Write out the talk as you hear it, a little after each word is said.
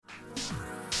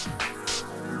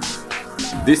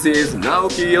This is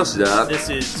Naoki Yoshida. This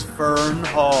is Fern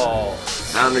Hall.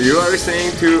 And you are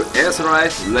listening to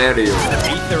Aetheryte Radio.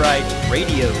 Aetheryte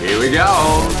Radio. Here we go.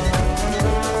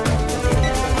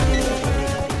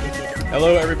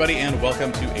 Hello, everybody, and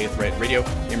welcome to Aetheryte Radio,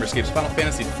 Gamerscape's Final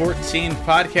Fantasy XIV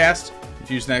podcast.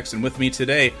 Fuse next, and with me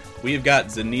today, we've got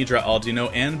Zenidra,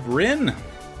 Aldino, and Bryn.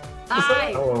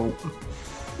 Hi. Hello.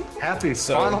 Happy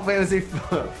Final Fantasy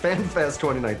Fan Fest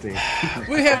 2019.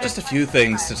 We have just a few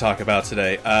things to talk about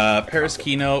today. Paris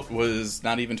Keynote was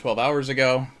not even 12 hours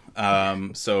ago,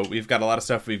 so we've got a lot of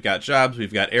stuff. We've got jobs,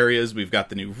 we've got areas, we've got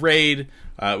the new raid,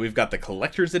 we've got the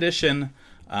Collector's Edition,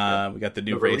 we got the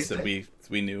new race that we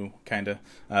knew, kind of.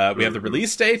 We have the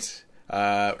release date,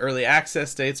 early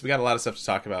access dates. We got a lot of stuff to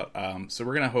talk about, so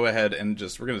we're going to go ahead and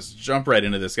we're going to jump right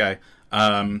into this guy.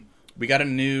 We got a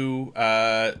new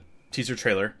teaser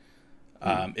trailer.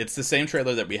 It's the same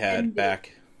trailer that we had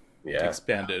back,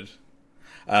 expanded.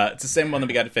 It's the same one that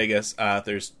we got at Vegas.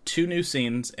 There's two new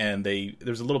scenes, and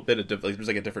there's a little bit of there's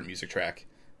like a different music track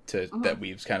that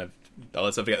weaves kind of all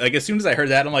that stuff together. Like as soon as I heard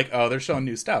that, I'm like, oh, they're showing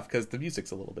new stuff because the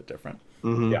music's a little bit different.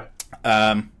 Mm-hmm.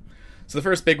 Yeah. So the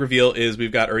first big reveal is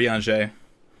we've got Urianger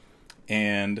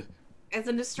and As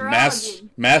an astrology.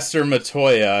 Master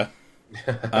Matoya.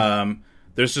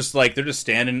 There's just like they're just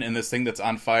standing in this thing that's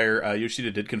on fire.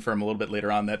 Yoshida did confirm a little bit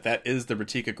later on that is the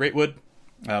Ratika Greatwood.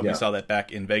 We saw that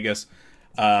back in Vegas.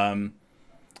 And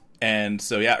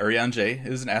so Urianger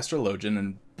is an astrologian,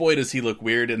 and boy does he look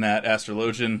weird in that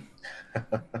astrologian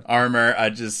armor. I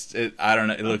don't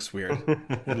know. It looks weird.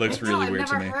 It looks really weird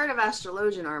to me. I've never heard of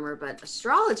astrologian armor, but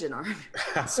astrologian armor.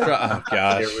 Oh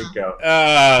gosh. Here we go.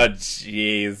 Oh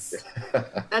jeez.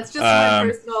 That's just my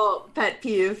personal pet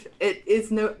peeve. It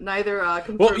is neither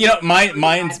confirmed. Well,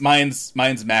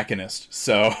 mine's machinist.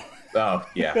 So. Oh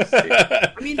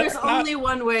yeah. I mean, there's only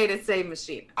one way to say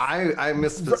machine. I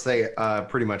missed to say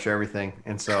pretty much everything,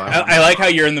 and so I like how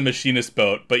you're in the machinist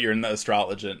boat, but you're in the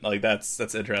astrologent. Like that's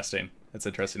interesting. It's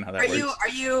interesting how that works. Are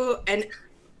you an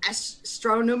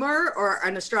astronomer or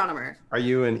an astronomer? Are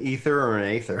you an ether or an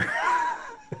aether?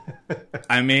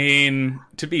 I mean,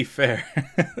 to be fair,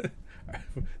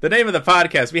 the name of the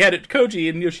podcast, we had it. Koji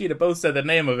and Yoshida both said the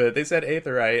name of it. They said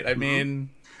Aetheryte. I mean,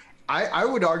 I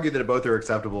would argue that both are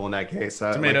acceptable in that case.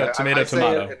 Tomato. And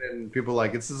then people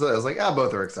like it's. I was like,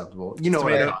 both are acceptable. You know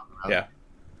tomato, what? Yeah.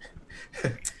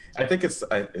 I think it's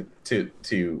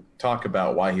to talk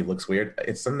about why he looks weird.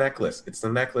 It's the necklace. It's the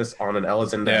necklace on an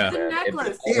Elysian neck. The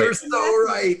necklace. You're so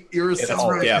right. You're so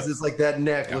right. Yeah. Because it's like that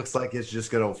neck looks like it's just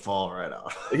gonna fall right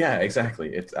off. Yeah,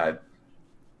 exactly.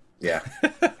 Yeah.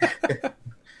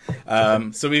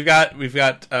 So we've got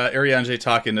Urianger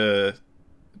talking to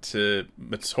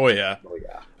Matoya. Oh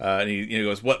yeah. And he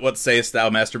goes, "What sayest thou,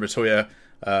 Master Matoya?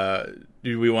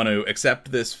 Do we want to accept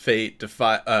this fate?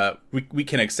 We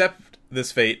can accept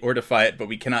this fate or defy it, but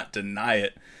we cannot deny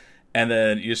it." And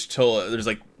then Y'shtola, there's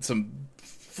like some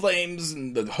flames,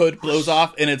 and the hood blows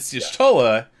off, and it's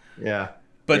Y'shtola. Yeah.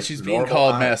 But It's she's being normal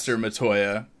called eyes. Master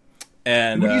Matoya.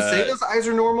 And Would you say those eyes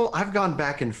are normal? I've gone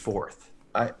back and forth.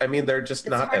 I mean, they're just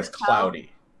not hard as to tell.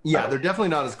 cloudy. Yeah, they're definitely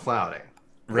not as cloudy.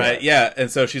 Right, yeah. And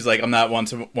so she's like, I'm not one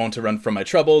to run from my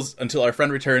troubles. Until our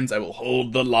friend returns, I will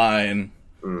hold the line.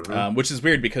 Mm-hmm. Which is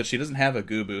weird because she doesn't have a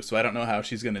Gubu, so I don't know how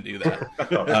she's going to do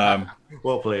that.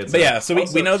 Well played. But yeah, so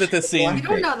we know that this You scene...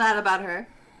 don't know that about her.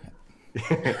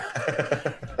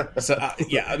 So,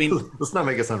 I mean... Let's not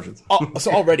make assumptions.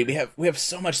 So already we have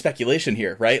so much speculation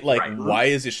here, right? Like, why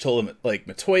is Y'shtola like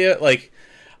Matoya? Like,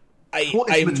 Is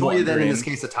I'm Matoya then wondering... in this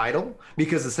case a title?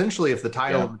 Because essentially, if the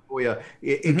title of Matoya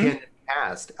it can be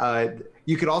passed,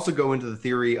 you could also go into the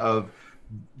theory of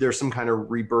there's some kind of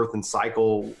rebirth and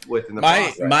cycle within the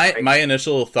process. My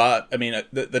initial thought, I mean,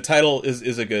 the title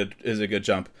is a good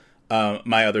jump.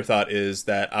 My other thought is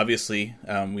that obviously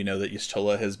we know that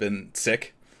Y'shtola has been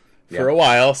sick for a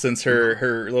while since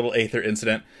her little Aether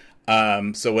incident.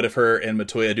 So what if her and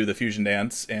Matoya do the fusion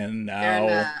dance, and now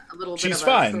a little she's bit of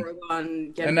fine, a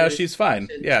Thorgon and now she's fine.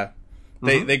 Yeah,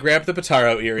 they grab the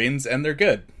Potaro earrings and they're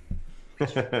good.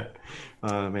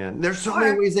 Oh man, there's so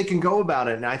many ways they can go about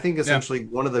it, and I think essentially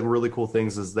one of the really cool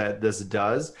things is that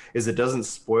it doesn't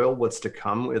spoil what's to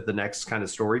come with the next kind of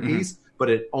story piece,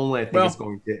 but it only is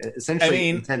going to essentially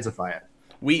intensify it.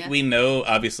 We know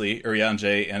obviously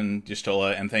Urianger and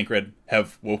Y'shtola and Thancred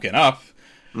have woken up,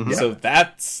 so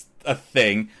that's a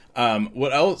thing.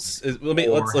 What else is?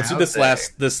 Let's do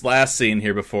this last scene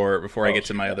here before I get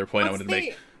to my other point I wanted to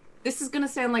make. This is going to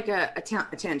sound like a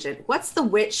tangent. What's the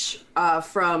witch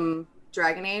from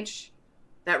Dragon Age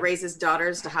that raises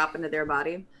daughters to hop into their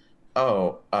body?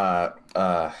 I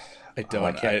I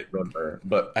can't remember,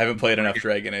 but I haven't played enough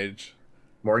Dragon Age.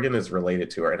 Morgan is related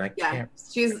to her, and I Yeah, can't.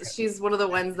 she's one of the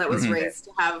ones that was raised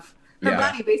to have her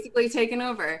Yeah. body basically taken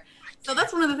over. So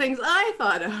that's one of the things I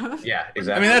thought of. Yeah, I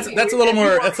exactly. mean, that's a little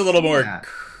more Yeah.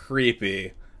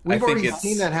 creepy. We've I think already it's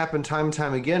seen that happen time and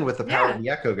time again with the Power of the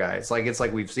Echo guys. Like it's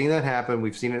like we've seen that happen.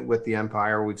 We've seen it with the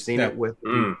Empire. We've seen it with.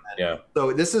 Yeah.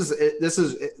 So this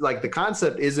is like the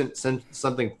concept isn't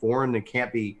something foreign that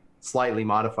can't be slightly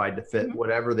modified to fit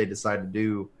whatever they decide to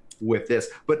do with this.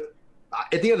 But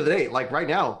at the end of the day, like right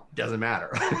now, doesn't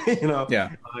matter. Yeah.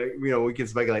 We can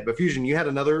speculate. But Fusion, you had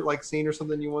another like scene or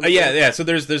something you wanted? Yeah. So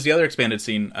there's the other expanded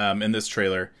scene in this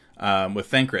trailer with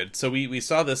Thancred. So we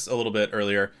saw this a little bit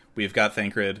earlier. We've got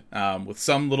Thancred with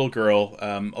some little girl.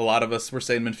 A lot of us were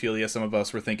saying Minfilia. Some of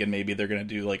us were thinking maybe they're going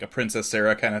to do like a Princess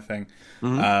Sarah kind of thing.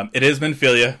 It is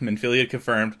Minfilia. Minfilia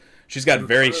confirmed. She's got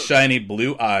very shiny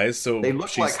blue eyes. So They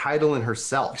look like Hydaelyn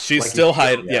herself. She's like still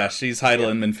Hydaelyn. Yeah, she's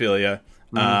Hydaelyn Minfilia.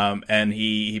 And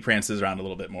he prances around a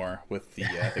little bit more with the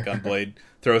gunblade.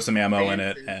 Throw some ammo in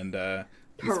it, and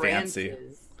he's fancy.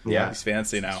 Yeah, he's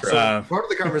fancy now. So part of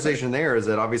the conversation there is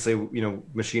that obviously,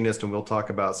 Machinist, and we'll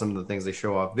talk about some of the things they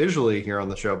show off visually here on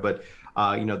the show, but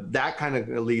that kind of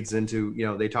leads into,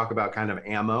 they talk about kind of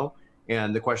ammo.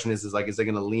 And the question is it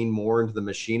going to lean more into the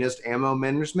Machinist ammo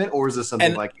management, or is this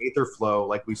something like Aetherflow,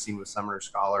 like we've seen with Summoner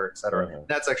Scholar, et cetera?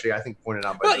 That's actually, I think, pointed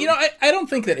out by I don't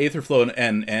think that Aetherflow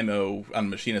and ammo on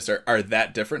Machinist are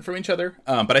that different from each other.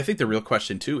 But I think the real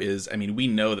question, too, is, we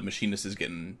know that Machinist is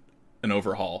getting an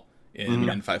overhaul in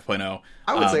 5.0.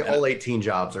 I would say all 18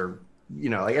 jobs are,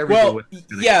 like everything. Well,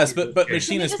 yes, but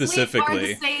Machinist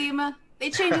specifically. They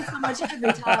change it so much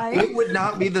every time. It would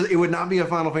not be a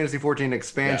Final Fantasy 14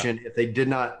 expansion if they did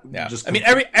not just.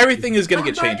 Everything is going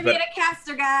to get changed. But a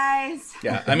caster, guys.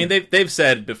 Yeah, they've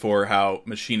said before how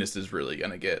Machinist is really going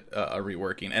to get a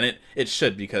reworking, and it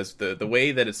should, because the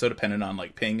way that it's so dependent on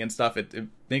like ping and stuff, it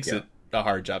makes it a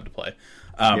hard job to play.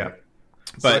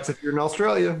 But sucks if you're in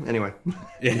Australia, anyway.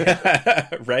 Yeah,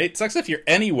 right. Sucks if you're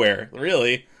anywhere,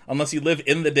 really, unless you live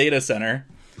in the data center.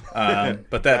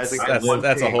 But that's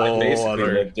a whole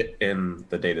other. In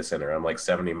the data center, I'm like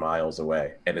 70 miles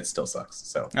away, and it still sucks.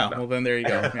 So well, then there you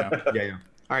go. Yeah.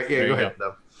 All right, go ahead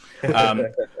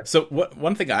though. So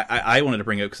one thing I wanted to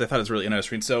bring up, because I thought it was really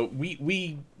interesting. So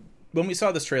we when we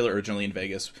saw this trailer originally in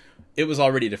Vegas, it was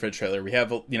already a different trailer. We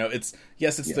have it's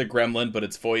the Gremlin, but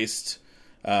it's voiced.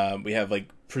 We have like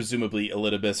presumably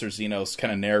Elidibus or Xenos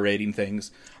kind of narrating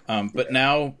things. But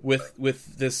now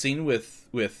with this scene with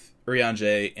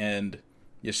Urianger and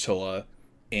Y'shtola,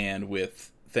 and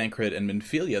with Thancred and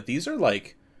Minfilia, these are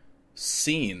like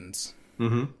scenes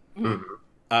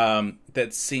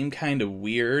that seem kind of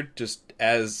weird, just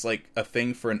as like a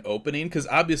thing for an opening. Because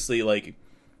obviously, like,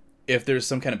 if there's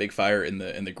some kind of big fire in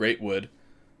the Great Wood,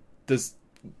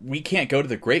 we can't go to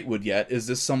the Great Wood yet. Is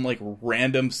this some like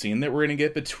random scene that we're gonna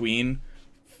get between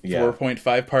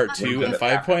 4.5 Part 2 and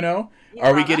 5.0?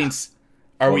 Are we getting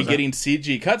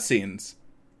CG cutscenes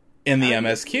in the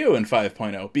MSQ in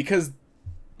 5.0? Because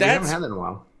we haven't had that in a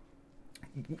while.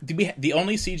 The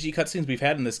only CG cutscenes we've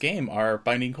had in this game are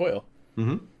Binding Coil,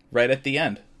 right at the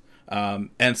end.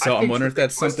 And so I'm wondering if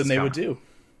that's something they would do.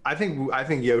 I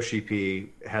think Yoshi P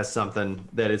has something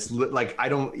that it's like, I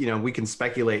don't, we can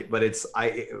speculate, but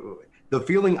the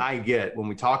feeling I get when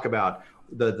we talk about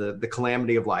the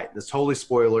Calamity of Light, this totally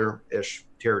spoiler-ish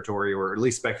territory, or at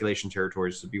least speculation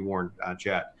territories, to be warned,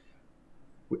 chat.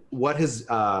 What has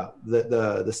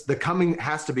the coming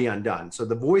has to be undone. So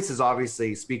the voice is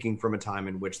obviously speaking from a time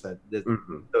in which the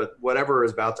whatever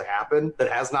is about to happen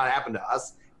that has not happened to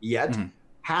us yet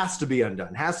has to be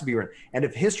undone, has to be written. And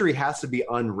if history has to be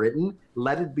unwritten,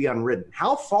 let it be unwritten.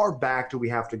 How far back do we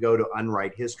have to go to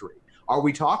unwrite history? Are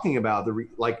we talking about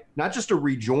not just a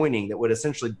rejoining that would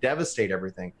essentially devastate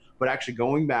everything, but actually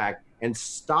going back and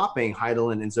stopping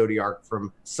Hydaelyn and Zodiark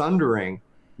from sundering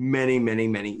many, many,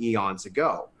 many eons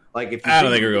ago? Like, if I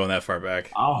don't think we're going that far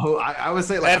back. I would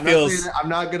say, like, I'm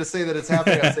not going to say that it's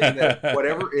happening. I'm saying that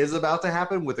whatever is about to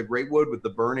happen with the Great Wood, with the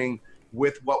burning,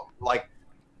 with what, like,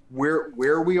 where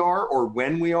we are or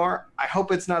when we are, I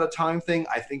hope it's not a time thing.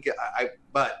 I think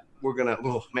but we're gonna.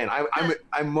 Oh man,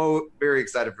 I'm very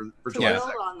excited for July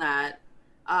 2nd. On that,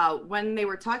 when they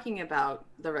were talking about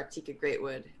the Rak'tika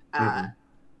Greatwood,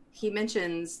 he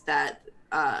mentions that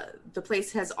the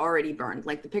place has already burned.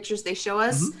 Like the pictures they show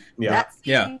us, that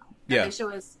they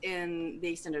show us in the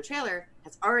extended trailer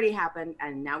has already happened,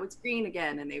 and now it's green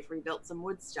again, and they've rebuilt some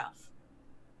wood stuff.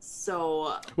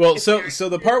 So so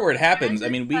the part where it happens, I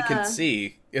mean, we can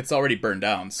see it's already burned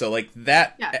down. So like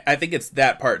that, I think it's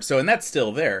that part. So, and that's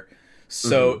still there.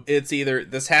 So it's either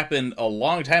this happened a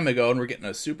long time ago and we're getting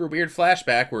a super weird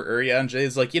flashback where Urianger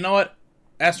is like, you know what?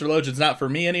 Astrologian's not for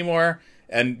me anymore,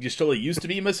 and Y'shtola used to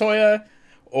be Misoya,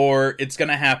 or it's going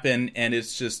to happen, and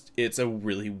it's a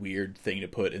really weird thing to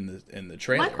put in the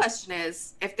trailer. My question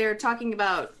is, if they're talking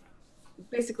about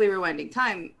basically rewinding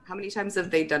time, how many times have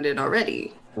they done it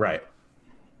already? Right.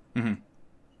 Mm-hmm.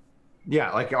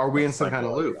 Yeah, like, are we in some kind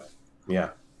of loop?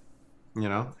 Yeah. You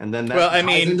know, and then that well, I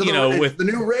mean, you know, with the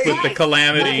new raid, with the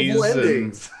calamities,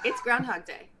 and... it's Groundhog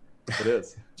Day. It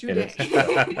is. Today.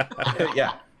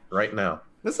 Yeah, right now.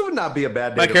 This would not be a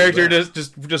bad day. My character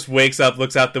just wakes up,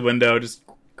 looks out the window, just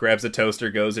grabs a toaster,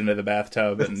 goes into the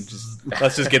bathtub, and just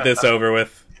let's just get this over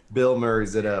with. Bill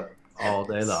Murray's it up all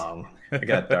day long. I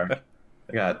got dark.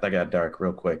 I got dark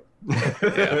real quick.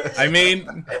 Yeah. I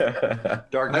mean,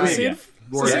 Dark I've seen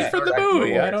from the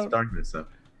movie. I don't. Darkness up.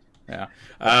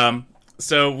 Yeah.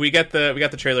 So we get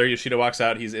the trailer. Yoshida walks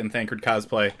out. He's in Thancred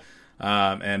cosplay.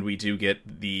 And we do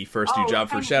get the first new job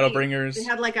for Shadowbringers. They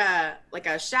had like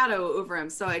a shadow over him,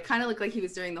 so it kind of looked like he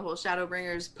was doing the whole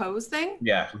Shadowbringers pose thing.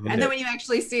 Yeah. And then when you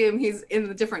actually see him, he's in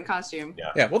a different costume.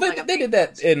 Yeah. Well, they did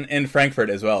that in Frankfurt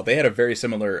as well. They had a very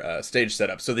similar stage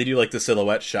setup. So they do like the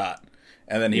silhouette shot,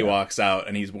 and then he walks out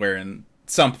and he's wearing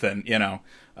something, you know.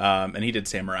 And he did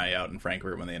Samurai out in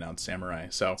Frankfurt when they announced Samurai.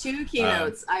 So 2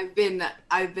 keynotes I've been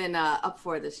up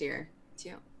for this year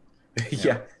too.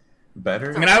 Yeah.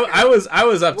 Better. I mean, I was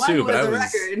up too, but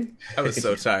I was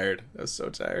so tired.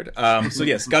 So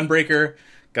yes, Gunbreaker.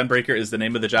 Gunbreaker is the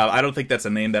name of the job. I don't think that's a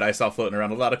name that I saw floating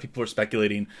around. A lot of people were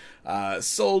speculating.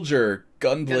 Soldier,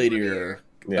 Gunbladier,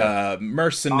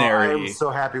 Mercenary. I'm so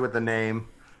happy with the name.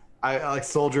 I like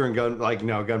Soldier and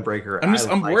Gunbreaker.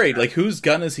 I'm worried. Like, whose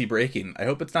gun is he breaking? I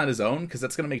hope it's not his own, because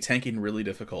that's going to make tanking really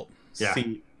difficult. Yeah.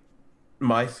 See,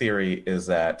 my theory is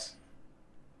that.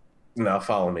 Now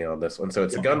follow me on this one. So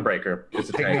it's a Gunbreaker. It's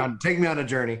a tank. Take me on a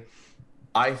journey.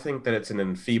 I think that it's an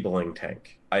enfeebling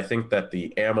tank. I think that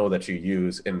the ammo that you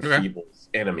use enfeebles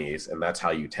enemies, and that's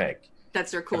how you tank.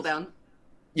 That's their cooldown.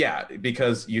 Yeah,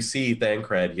 because you see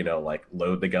Thancred, like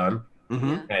load the gun,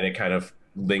 and it kind of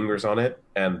lingers on it,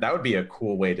 and that would be a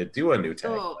cool way to do a new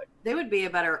tank. Oh, they would be a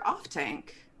better off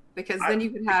tank, because then you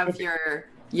could have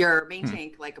your main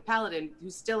tank like a paladin who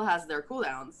still has their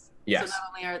cooldowns. Yes. So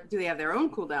not only do they have their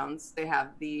own cooldowns, they have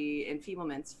the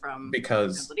enfeeblements from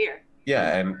Gunbladier.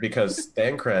 Yeah, and because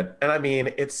Thancred, and I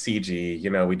mean, it's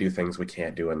CG, we do things we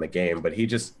can't do in the game, but he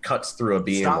just cuts through a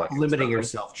beam. Stop limiting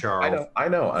yourself, Charles. I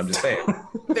know, I'm just saying.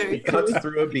 He cuts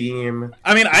through a beam.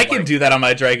 I mean, I can do that on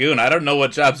my Dragoon. I don't know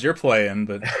what jobs you're playing,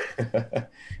 but...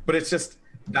 But it's just...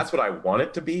 That's what I want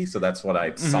it to be, so that's what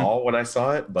I saw when I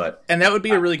saw it. And that would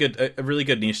be a really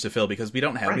good niche to fill, because we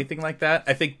don't have anything like that.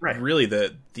 I think really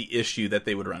the issue that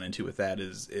they would run into with that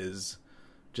is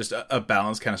just a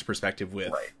balanced kind of perspective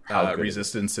with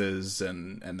resistances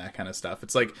and that kind of stuff.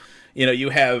 It's like, you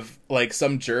have like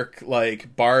some jerk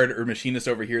like bard or machinist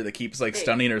over here that keeps like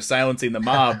stunning or silencing the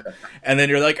mob, and then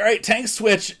you're like, all right, tank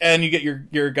switch, and you get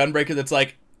your Gunbreaker that's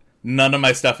like, none of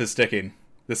my stuff is sticking.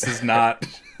 This is not.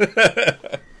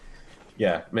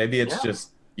 Yeah, maybe it's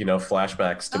just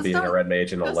flashbacks to being a red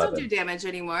mage in 11. Those don't do damage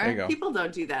anymore. People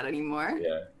don't do that anymore.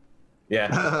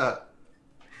 Yeah.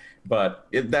 But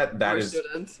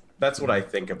that's what I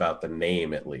think about the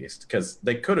name, at least, because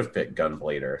they could have picked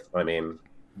Gunblader. I mean,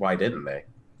 why didn't they?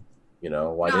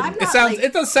 Why didn't they?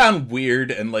 It does sound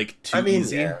weird and like too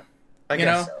easy. Yeah, I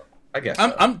guess so.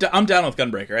 I'm down with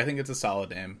Gunbreaker. I think it's a solid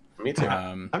name. Me too.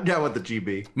 I'm down with the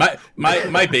GB.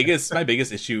 My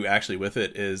biggest issue actually with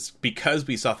it is because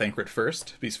we saw Thancred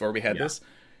first before we had this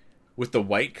with the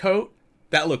white coat.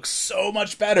 That looks so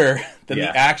much better than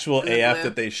the actual AF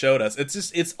that they showed us.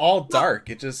 it's all dark.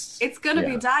 It's gonna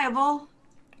be dyeable.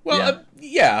 Well,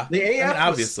 the AF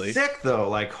obviously was sick though.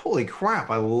 Like, holy crap!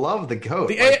 I love the coat.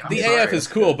 The AF is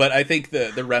cool, but I think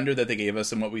the render that they gave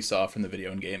us and what we saw from the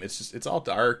video and game, it's all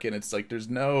dark, and it's like there's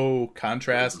no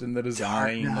contrast in the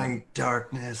design. Dark night,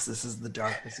 darkness. This is the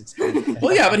darkness experience.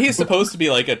 Well, yeah, but he's supposed to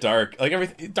be like a dark, like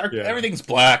everything's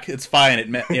black. It's fine.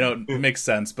 It makes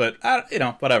sense, but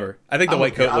whatever. I think the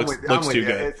white coat looks too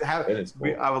good.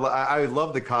 I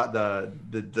love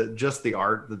the just the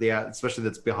art, especially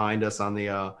that's behind us on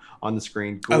the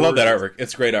screen. Gorgeous. I love that artwork.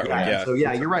 It's great artwork. Yeah. So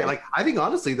you're right. Like, I think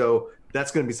honestly though,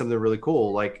 that's going to be something really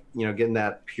cool. Like, getting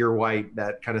that pure white,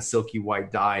 that kind of silky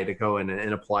white dye to go in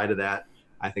and apply to that.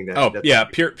 I think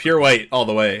that. Pure white all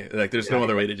the way. Like, there's no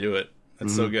other way to do it.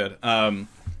 That's so good. I mean,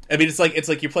 it's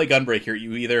like you play Gunbreaker.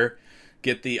 You either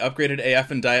get the upgraded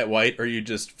AF and dye it white, or you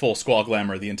just full Squall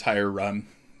Glamour the entire run.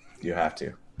 You have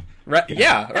to. Right?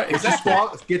 Yeah. Right. Exactly.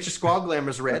 Get your Squall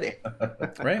Glamours ready.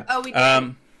 Right. Oh, we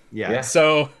did. Yeah.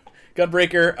 So,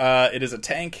 Gunbreaker, it is a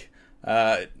tank.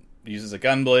 It uses a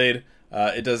gunblade.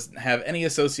 It doesn't have any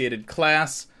associated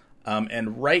class,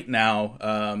 and right now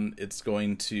it's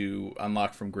going to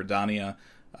unlock from Gridania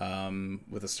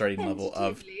with a starting level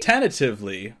of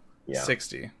tentatively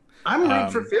 60. I'm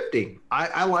ready for 50.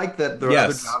 I like that the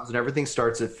other jobs and everything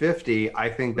starts at 50. I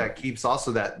think that keeps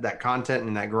also that content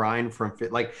and that grind from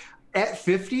like at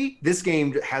 50. This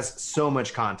game has so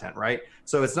much content, right?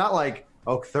 So it's not like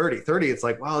 30. It's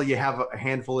like, well, you have a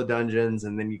handful of dungeons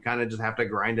and then you kind of just have to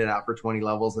grind it out for 20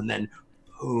 levels and then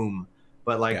boom.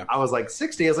 But like I was like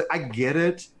 60. I was like, I get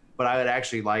it, but I would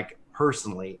actually like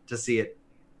personally to see it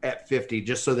at 50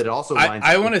 just so that it also lines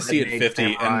I want to see it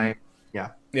 50 and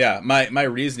yeah, my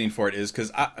reasoning for it is because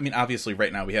I mean, obviously,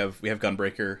 right now we have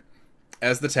Gunbreaker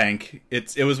as the tank.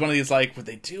 It was one of these like, would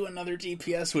they do another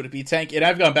DPS? Would it be tank? And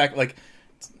I've gone back like,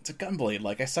 it's a Gunblade.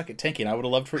 Like I suck at tanking. I would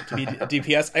have loved for it to be a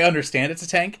DPS. I understand it's a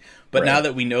tank, but now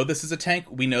that we know this is a tank,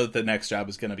 we know that the next job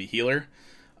is going to be healer.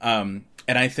 And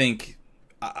I think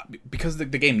because the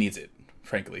game needs it.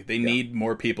 Frankly, they need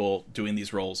more people doing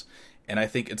these roles, and I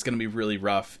think it's going to be really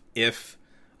rough if.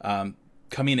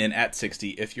 Coming in at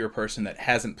 60, if you're a person that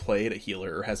hasn't played a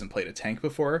healer or hasn't played a tank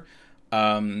before,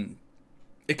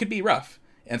 it could be rough.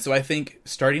 And so I think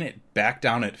starting it back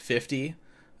down at 50,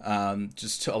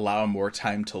 just to allow more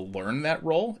time to learn that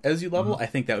role as you level, I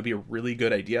think that would be a really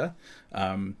good idea.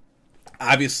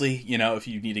 Obviously, you know, if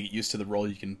you need to get used to the role,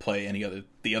 you can play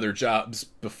the other jobs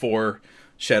before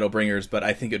Shadowbringers, but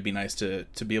I think it'd be nice to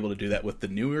be able to do that with the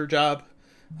newer job,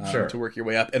 to work your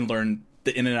way up and learn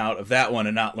the in and out of that one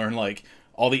and not learn like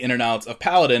all the in and outs of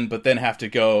Paladin, but then have to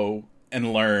go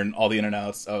and learn all the in and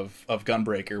outs of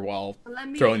Gunbreaker while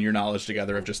throwing your knowledge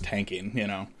together of just tanking, you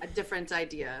know. A different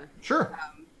idea. Sure.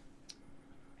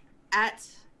 At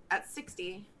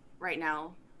 60 right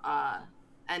now,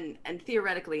 and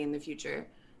theoretically in the future,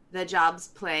 the jobs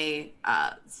play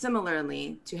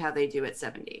similarly to how they do at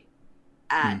 70.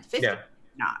 At 50,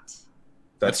 not.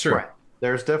 That's true. Right.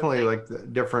 There's definitely like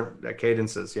different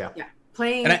cadences. Yeah.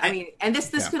 Playing, and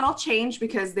this could all change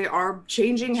because they are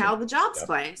changing how the jobs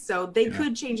play. So they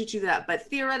could change it to that, but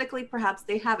theoretically, perhaps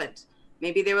they haven't.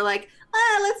 Maybe they were like,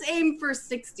 let's aim for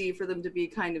 60 for them to be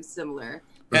kind of similar.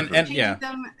 And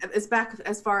them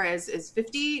as far as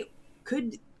 50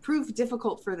 could prove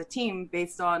difficult for the team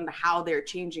based on how they're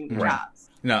changing the jobs.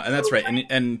 No, and that's right.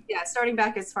 And starting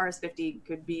back as far as 50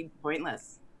 could be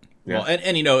pointless. Well,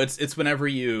 and you know, it's whenever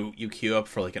you queue up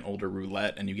for like an older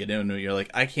roulette and you get into it, you're like,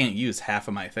 I can't use half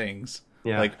of my things.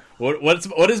 Yeah. Like,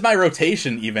 what is my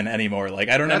rotation even anymore? Like,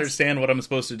 I don't understand what I'm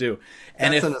supposed to do.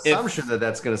 And that's an assumption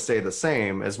that's going to stay the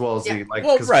same as well as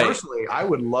because personally, I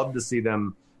would love to see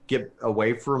them get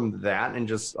away from that and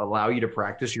just allow you to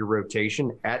practice your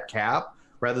rotation at cap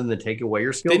rather than take away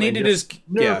your skill. They need to just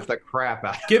nerf the crap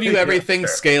out. Give you everything,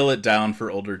 scale it down for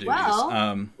older dudes.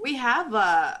 Well, we have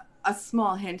a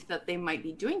small hint that they might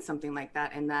be doing something like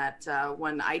that in that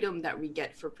one item that we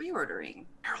get for pre-ordering.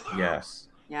 Yes.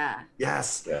 Yeah.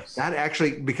 Yes. That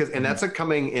actually, and that's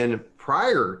coming in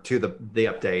prior to the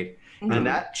update, and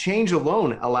that change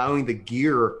alone, allowing the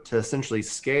gear to essentially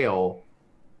scale,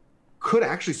 could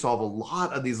actually solve a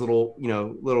lot of these little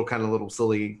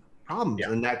silly problems,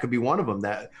 and that could be one of them.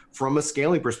 That, from a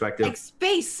scaling perspective, like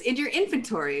space in your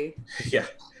inventory. Yeah,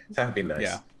 that'd be nice.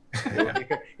 Yeah.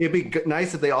 It'd be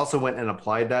nice if they also went and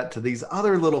applied that to these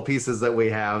other little pieces that we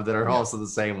have that are also the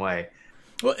same way.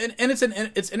 Well, and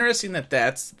it's interesting that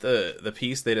that's the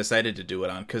piece they decided to do it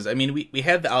on, because I mean we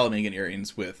had the Alamegan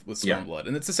earrings with Stormblood,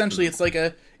 and it's essentially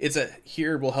it's a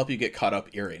here will help you get caught up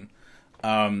earring.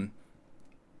 So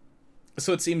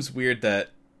it seems weird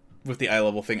that with the eye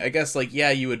level thing, I guess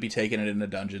you would be taking it into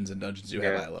dungeons, and dungeons do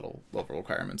have eye level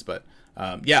requirements, but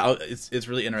it's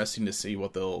really interesting to see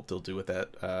what they'll do with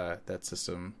that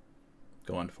system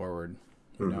going forward.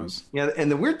 Who knows? Yeah, and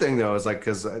the weird thing though is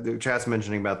because the chat's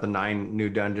mentioning about the 9 new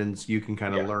dungeons, you can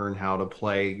kind of learn how to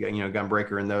play,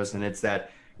 Gunbreaker in those, and it's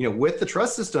that with the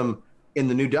trust system in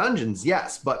the new dungeons,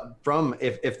 yes, but from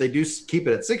if they do keep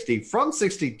it at 60, from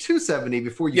 60 to 70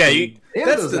 before you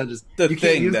those dungeons, you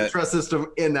can't use the trust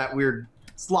system in that weird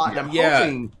slot.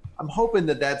 And I'm hoping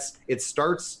that it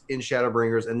starts in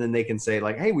Shadowbringers, and then they can say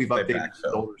hey, we've updated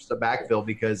the backfill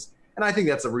because. And I think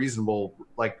that's a reasonable,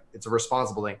 it's a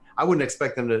responsible thing. I wouldn't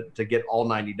expect them to get all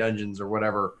 90 dungeons or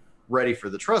whatever ready for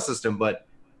the trust system, but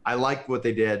I liked what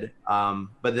they did. But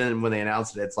then when they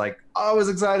announced it, it's I was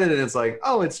excited, and it's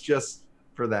it's just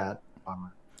for that.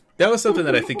 Bummer. That was something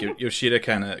that I think Yoshida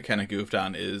kind of goofed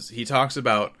on. Is he talks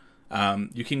about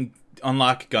you can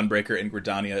unlock Gunbreaker in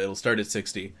Gridania. It'll start at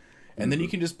 60, and then you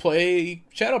can just play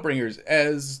Shadowbringers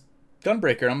as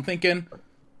Gunbreaker. I'm thinking.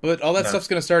 But all that stuff's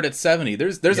going to start at 70.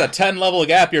 There's a 10 level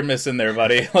gap you're missing there,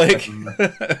 buddy.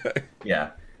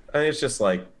 Yeah, I mean, it's just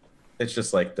like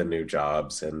the new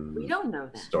jobs and we don't know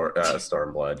that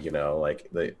Stormblood. You know,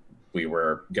 like we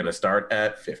were gonna start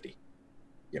at 50.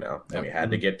 You know, and we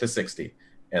had to get to 60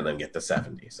 and then get to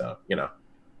 70. So you know,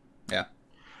 yeah.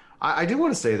 I do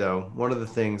want to say though, one of the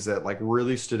things that like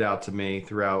really stood out to me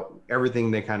throughout everything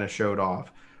they kind of showed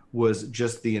off was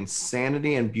just the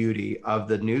insanity and beauty of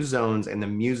the new zones and the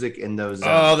music in those zones.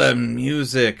 Oh, the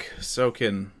music,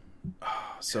 Soken.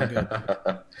 Oh, so good.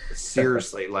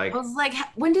 Seriously, like I was like,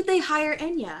 when did they hire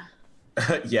Enya?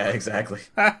 Yeah, exactly.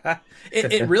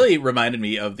 it really reminded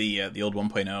me of the old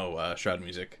 1.0 Shroud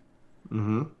music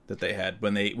that they had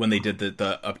when they did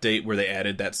the update where they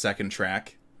added that second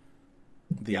track.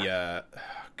 God,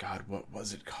 what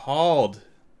was it called?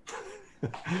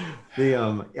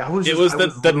 The it was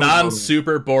the non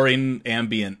super boring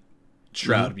ambient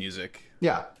Shroud music.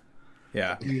 Yeah.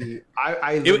 Yeah.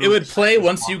 It would play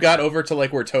once you got over to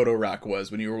like where Toto Rock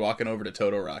was. When you were walking over to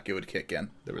Toto Rock, it would kick in.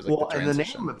 There was like the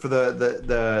transition. And the name for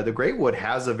the Greatwood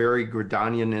has a very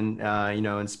Gridanian and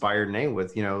inspired name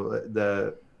with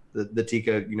the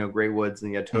Tika, Greatwoods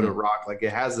and Toto Rock. Like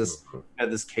it has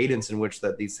this cadence in which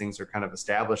that these things are kind of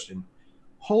established. And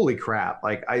holy crap!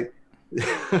 Like I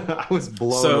was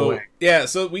blown away. Yeah,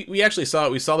 so we actually saw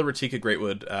it. We saw the Ratika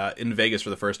Greatwood in Vegas for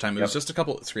the first time. It was just a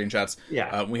couple of screenshots.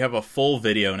 Yeah, we have a full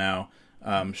video now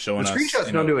showing us. The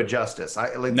screenshots don't do it justice. The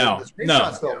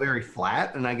screenshots felt very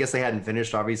flat, and I guess they hadn't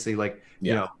finished. Obviously,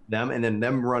 them and then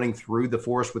them running through the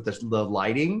forest with the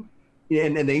lighting.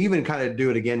 And they even kind of do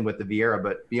it again with the Viera,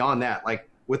 but beyond that, like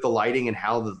with the lighting and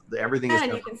how everything is.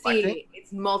 And you can see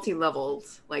it's multi-leveled.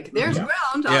 Like there's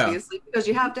ground, obviously, because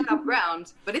you have to have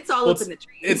ground, but it's all up in the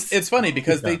trees. It's funny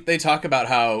because they talk about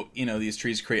how these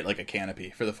trees create like a canopy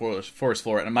for the forest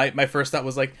floor, and my first thought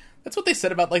was like that's what they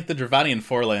said about like the Dravanian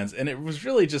Forelands, and it was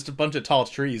really just a bunch of tall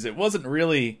trees. It wasn't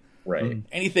really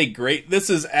anything great. This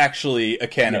is actually a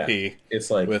canopy. Yeah. It's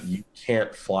like you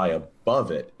can't fly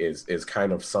above it is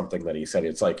kind of something that he said.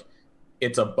 It's like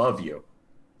it's above you.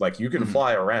 Like you can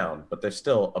fly around, but they're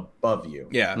still above you.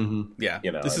 Yeah. Yeah.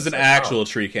 This is an actual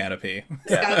tree canopy.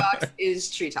 The skybox is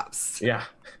treetops. Yeah.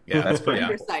 Yeah. That's pretty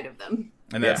cool. Side of them.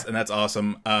 And that's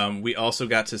awesome. We also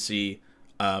got to see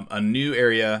a new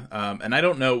area. And I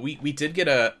don't know, we did get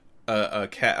it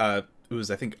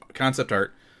was I think concept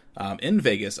art in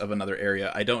Vegas of another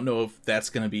area. I don't know if that's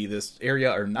going to be this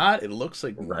area or not. It looks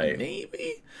like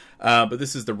maybe. But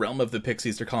this is the realm of the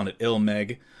pixies. They're calling it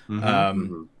Ilmeg.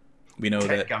 We know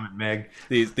that Meg.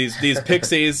 these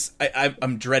pixies.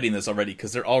 I'm dreading this already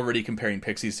because they're already comparing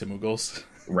pixies to Moogles.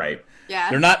 Right. Yeah.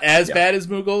 They're not as bad as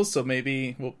Moogles, so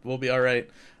maybe we'll be all right.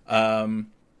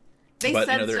 They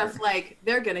said stuff like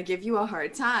they're gonna give you a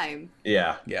hard time.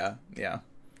 Yeah. Yeah.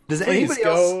 Does Please anybody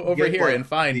go else over here and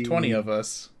find 20 of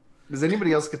us? Does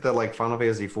anybody else get that like Final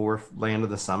Fantasy IV Land of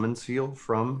the Summons feel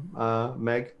from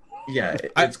Meg? Yeah,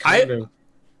 it's kind of.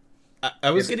 I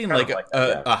was getting like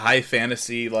a high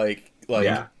fantasy like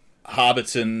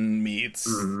Hobbiton meets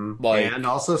like, and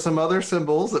also some other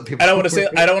symbols that people. I don't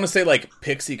want to say like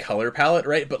pixie color palette,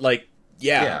 right? But like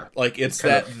like it's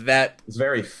that it's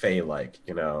very Fey-like,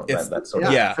 that sort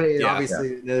of Fey,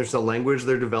 obviously there's a language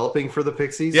they're developing for the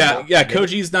pixies.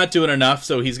 Koji's not doing enough,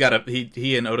 so he's got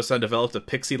he and Oda-san developed a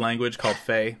pixie language called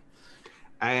Fey.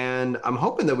 And I'm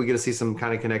hoping that we get to see some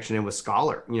kind of connection in with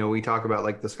Scholar. We talk about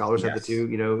like the Scholars have the two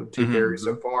characters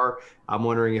so far. I'm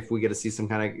wondering if we get to see some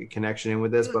kind of connection in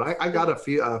with this. But I got a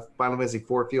Final Fantasy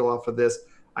IV feel off of this.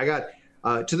 I got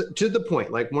to the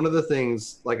point. Like one of the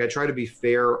things, like I try to be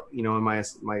fair, in my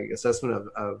assessment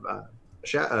of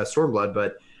Stormblood,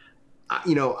 but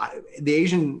the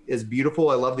Asian is beautiful.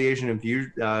 I love the Asian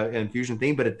infusion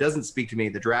theme, but it doesn't speak to me.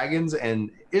 The dragons and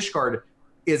Ishgard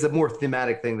is a more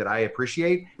thematic thing that I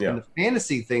appreciate. Yeah. And the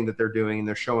fantasy thing that they're doing and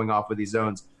they're showing off with these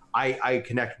zones, I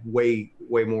connect way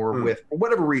more with, for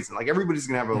whatever reason. Like everybody's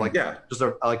gonna have just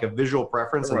a visual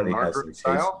preference and an art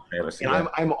style. Fantasy, and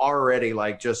I'm already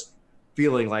like just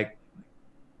feeling like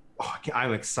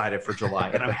I'm excited for July,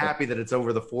 and I'm happy that it's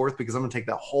over the 4th because I'm gonna take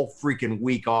that whole freaking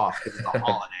week off because it's a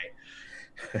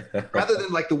holiday. Rather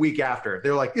than like the week after.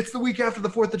 They're like, it's the week after the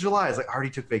 4th of July. It's like I already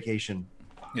took vacation.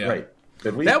 Yeah. Right.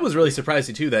 That was really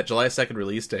surprising too. That July 2nd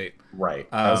release date. Right.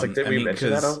 I was like, did we mention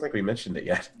that? I don't think we mentioned it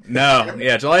yet. No.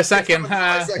 Yeah. July 2nd.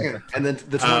 July 2nd. And then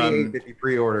the 28th if you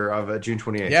pre-order of June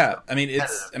 28th. Yeah.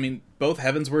 Both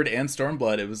Heavensward and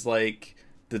Stormblood. It was like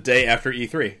the day after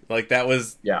E3. Like that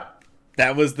was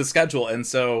the schedule. And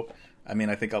so, I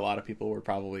think a lot of people were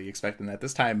probably expecting that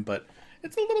this time, but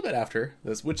it's a little bit after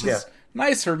this, which is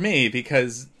nice for me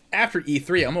because after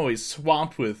E3, I'm always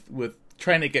swamped with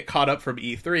trying to get caught up from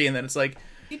E3, and then it's like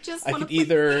I could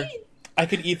either I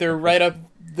could either write up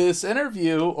this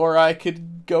interview or I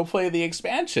could go play the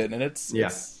expansion, and it's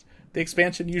the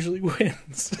expansion usually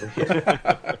wins.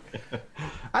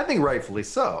 I think rightfully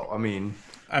so. I mean,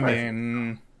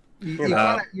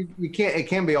 you can't. It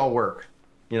can be all work.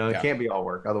 It can't be all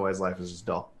work. Otherwise, life is just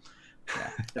dull.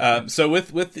 So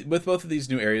with both of these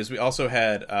new areas, we also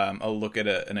had a look at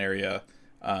an area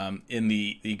in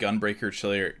the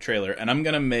Gunbreaker trailer, and I'm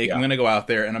gonna go out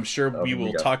there, and I'm sure we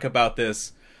will talk about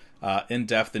this in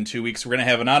depth in 2 weeks. We're gonna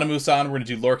have Anonymous on. We're gonna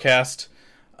do Lorecast.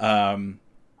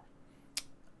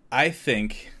 I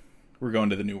think we're going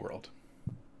to the New World.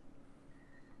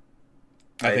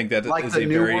 I think that is a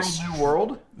very new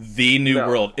world. The New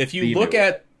World. If you look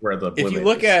at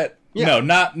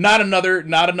not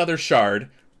another shard.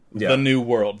 Yeah. The New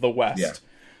World, the West,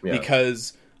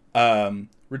 because Ratika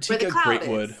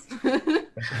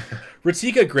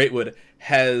Greatwood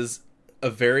has a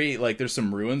very there's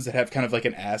some ruins that have kind of like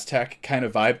an Aztec kind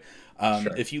of vibe.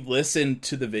 If you listen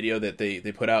to the video that they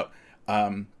put out,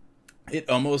 it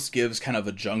almost gives kind of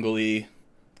a jungly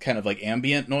kind of like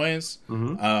ambient noise.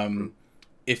 Mm-hmm.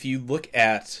 If you look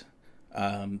at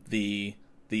the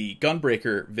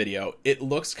Gunbreaker video, it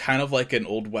looks kind of like an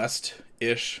Old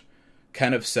West-ish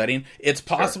kind of setting. It's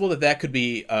possible that could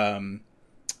be was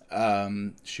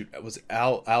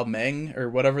Al Meng or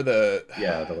whatever the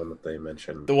one that they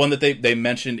mentioned. The one that they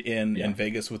mentioned in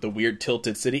Vegas with the weird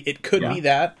tilted city. It could be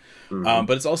that. Mm-hmm.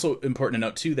 But it's also important to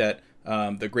note too that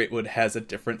the Greatwood has a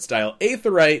different style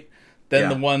aetheryte than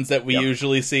the ones that we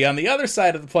usually see on the other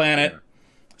side of the planet. Yeah.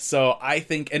 So I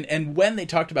think, and when they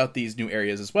talked about these new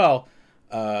areas as well,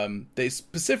 they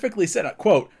specifically said,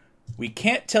 quote, "We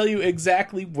can't tell you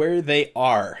exactly where they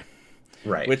are."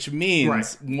 Right. Which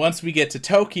means once we get to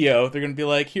Tokyo, they're going to be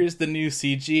like, here's the new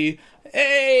CG.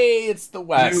 Hey, it's the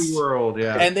West. New World,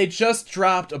 yeah. And they just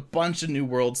dropped a bunch of New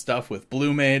World stuff with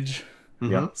Blue Mage.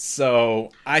 Mm-hmm. So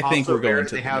I think we're going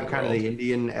to. They have kind of the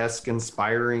Indian-esque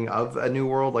inspiring of a New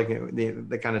World, like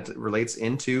that kind of relates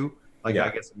into I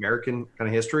guess American kind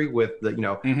of history with the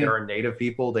there are Native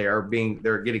people, they're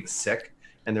getting sick,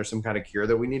 and there's some kind of cure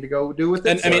that we need to go do with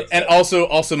it. And also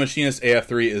Machinist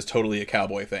AF3 is totally a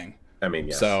cowboy thing. I mean,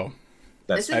 yes. So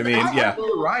that's you're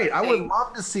right. I would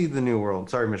love to see the New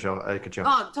World. Sorry, Michelle, I cut you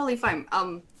off. Oh, totally fine.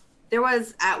 There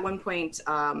was at one point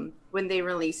when they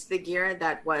released the gear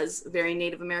that was very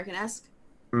Native American-esque.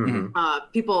 Mm-hmm.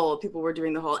 People were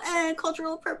doing the whole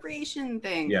cultural appropriation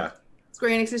thing. Yeah.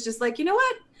 Square Enix is just like, you know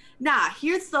what? Nah,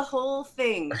 here's the whole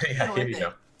thing. Here you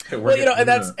go. Well,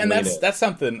 that's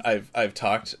something I've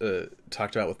talked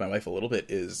about with my wife a little bit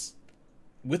is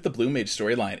with the Blue Mage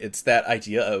storyline. It's that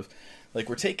idea of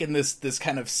we're taking this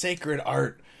kind of sacred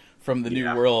art from the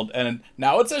New World, and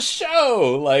now it's a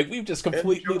show. We've just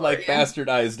completely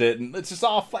bastardized it, and it's just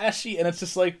all flashy, and it's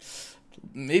just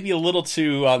maybe a little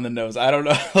too on the nose. I don't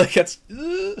know. It's.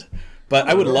 But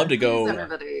I would love to go.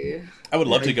 I would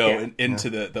love to go into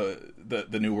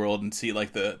the New World and see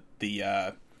the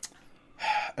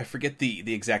I forget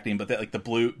the exact name, but the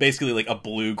blue, basically a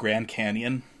blue Grand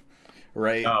Canyon,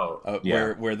 right?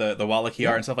 Where the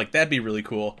Wallachia are and stuff that'd be really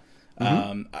cool.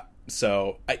 Mm-hmm.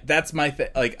 So that's my thing.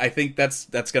 I think that's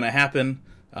going to happen.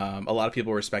 A lot of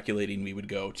people were speculating we would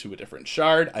go to a different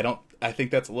shard. I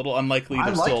think that's a little unlikely.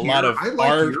 There's still a lot of a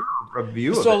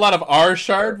lot of our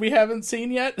shard we haven't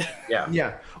seen yet.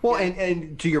 Yeah. Well,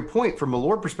 and to your point, from a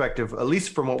lore perspective, at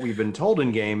least from what we've been told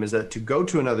in game, is that to go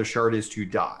to another shard is to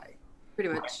die. Pretty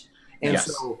much. And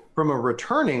so from a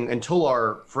returning until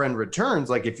our friend returns,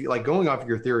 if you going off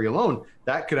your theory alone,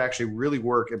 that could actually really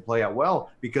work and play out well,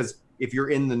 because if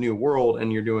you're in the New World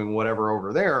and you're doing whatever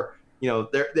over there,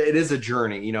 it is a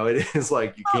journey. It is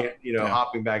you can't,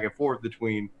 hopping back and forth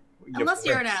between. Unless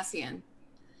you're an ASEAN.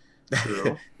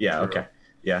 True. Yeah. Okay.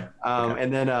 Yeah.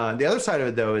 And then the other side of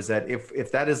it, though, is that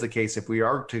if that is the case, if we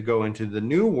are to go into the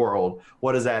New World,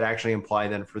 what does that actually imply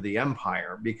then for the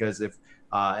Empire? Because if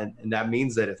and that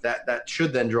means that if that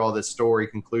should then draw this story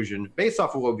conclusion based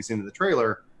off of what we've seen in the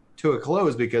trailer to a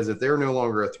close, because if they're no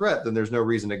longer a threat, then there's no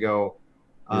reason to go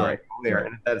there.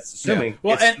 And that's assuming.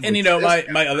 Well,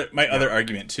 my other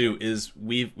argument too is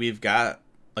we've got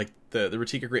the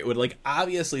Ratika Greatwood,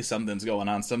 obviously something's going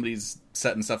on. Somebody's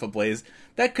setting stuff ablaze.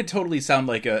 That could totally sound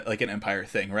like an Empire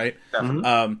thing, right?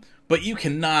 Mm-hmm. But you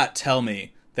cannot tell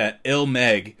me that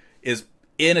Il-Meg is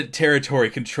in a territory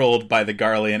controlled by the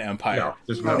Garlean Empire.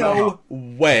 No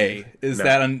way is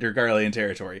that under Garlean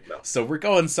territory. No. So we're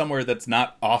going somewhere that's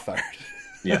not authored.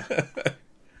 Yeah.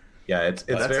 Yeah, it's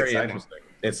very exciting. Interesting.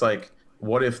 It's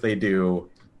what if they do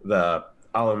the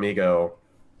Alamigo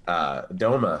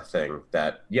Doma thing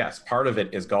that, yes, part of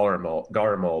it is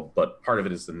Garlemald, but part of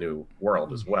it is the new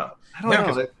world as well. I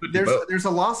don't know. There's a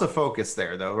loss of focus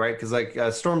there, though, right? Because like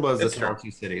Stormblood is the small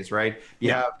two cities, right?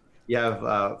 You have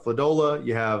Fladola,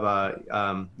 you have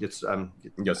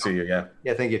Yosuya,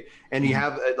 yeah, thank you, and you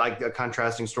have like a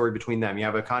contrasting story between them. You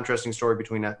have a contrasting story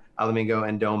between Alamingo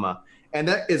and Doma, and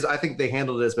that is, I think they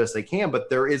handled it as best they can. But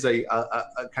there is a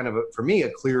kind of for me a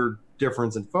clear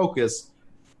difference in focus,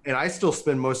 and I still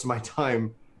spend most of my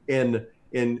time in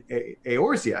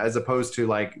Eorzea as opposed to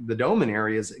like the Doman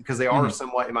areas, because they are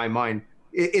somewhat, in my mind,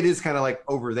 it is kind of like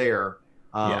over there,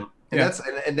 and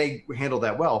they handle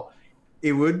that well.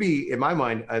 It would be, in my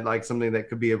mind, like something that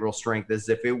could be a real strength is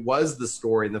if it was the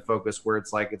story and the focus where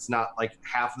it's like, it's not like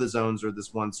half the zones are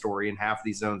this one story and half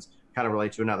these zones kind of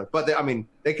relate to another. But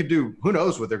they could do, who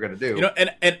knows what they're going to do. You know,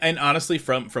 and honestly,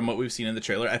 from what we've seen in the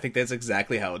trailer, I think that's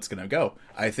exactly how it's going to go.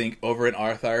 I think over in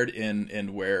Arthard,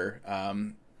 in where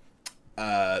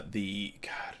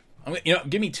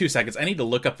give me 2 seconds. I need to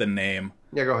look up the name.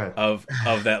 Yeah, go ahead. Of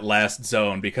that last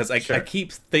zone, because I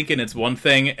keep thinking it's one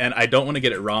thing and I don't want to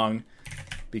get it wrong.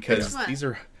 Because these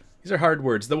are hard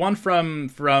words. The one from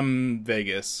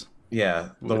Vegas. Yeah,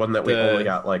 the one that we only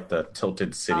got like the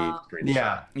tilted city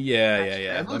screenshot.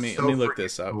 Yeah. Let me look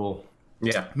this up. Cool.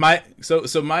 Yeah. My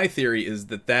theory is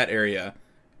that area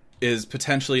is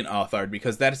potentially an Authard,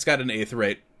 because that's got an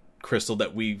Aetheryte crystal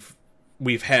that we've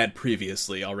had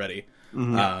previously already.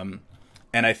 Mm-hmm.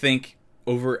 And I think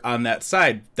over on that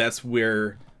side, that's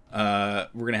where we're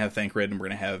gonna have Thancred and we're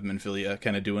gonna have Minfilia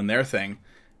kind of doing their thing.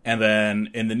 And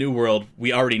then in the new world,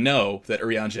 we already know that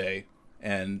Urianger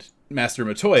and Master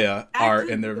Matoya are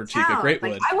in the Vertika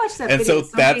Greatwood. Like, I watched that video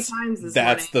many times this morning.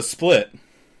 That's the split.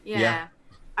 Yeah.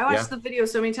 I watched the video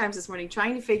so many times this morning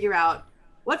trying to figure out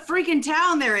what freaking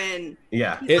town they're in.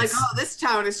 Yeah. He's like, oh, this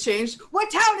town has changed. What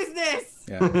town is this?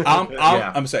 Yeah.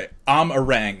 I'm sorry.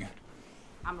 Am-Arang.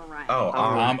 Am-Arang. Oh,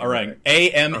 Am-Arang.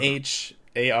 A-M-H-A-R-A.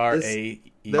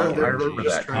 They're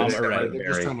just trying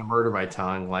to murder my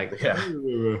tongue. Like, I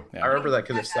remember that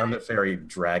because it sounded very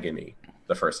dragony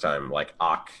the first time, like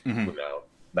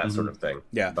that sort of thing.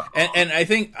 Yeah, but, and I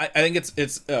think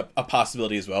it's a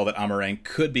possibility as well that Am-Arang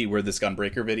could be where this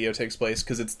Gunbreaker video takes place,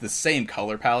 because it's the same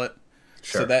color palette.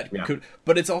 Sure. So that could,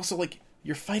 but it's also like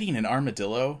you're fighting an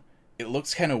armadillo. It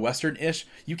looks kind of Western-ish.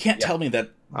 You can't tell me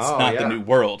that it's not the new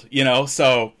world, you know?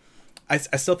 So I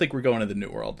still think we're going to the new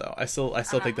world, though. I still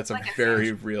think that's a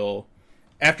very real.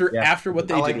 After what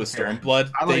they did with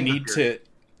Stormblood,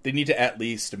 they need to at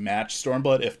least match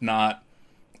Stormblood, if not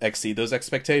exceed those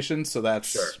expectations. So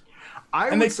that's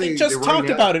they just talked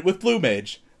about it with Blue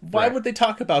Mage. Why would they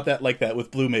talk about that like that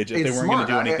with Blue Mage if they weren't going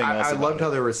to do anything else? I loved how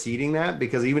they were seeding that,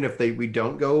 because even if we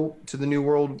don't go to the new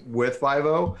world with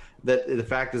 5.0, that the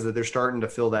fact is that they're starting to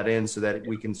fill that in so that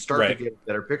we can start to get a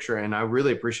better picture. And I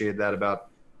really appreciate that about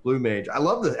Blue Mage. I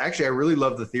really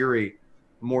love the theory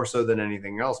more so than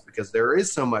anything else, because there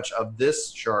is so much of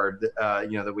this shard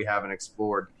that we haven't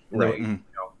explored.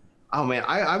 Oh man,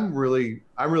 I'm really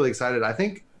excited. I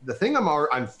think the thing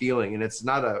I'm feeling, and it's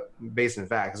not based in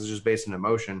facts, it's just based in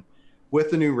emotion,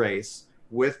 with the new race,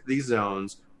 with these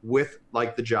zones, with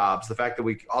like the jobs, the fact that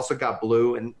we also got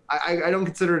blue, and I don't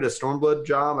consider it a Stormblood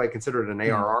job. I consider it an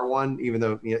ARR one, even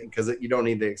though because you don't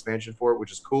need the expansion for it,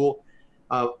 which is cool.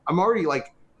 I'm already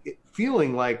like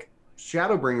feeling like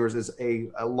Shadowbringers is a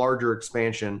larger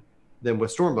expansion than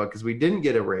with Stormblood, because we didn't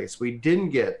get a race, we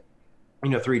didn't get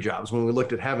 3 jobs when we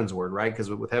looked at Heavensward, right? Because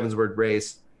with Heavensward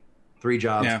race, 3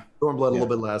 jobs, Stormblood a little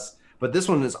bit less, but this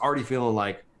one is already feeling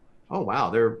like, oh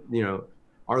wow, they're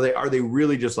are they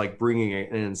really just like bringing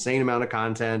an insane amount of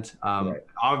content?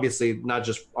 Obviously not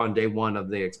just on day one of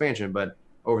the expansion, but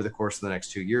over the course of the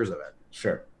next 2 years of it.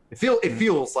 Sure, it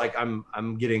feels like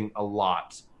I'm getting a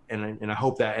lot, and I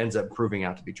hope that ends up proving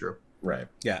out to be true. Right.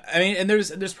 Yeah. I mean, and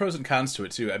there's pros and cons to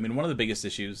it too. I mean, one of the biggest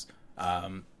issues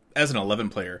as an 11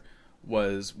 player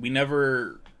was we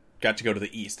never got to go to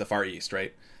the east, the far east,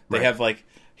 right? They have like,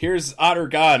 here's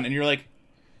Ottergon, and you're like,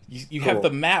 you have the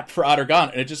map for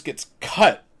Ottergon, and it just gets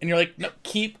cut, and you're like, no,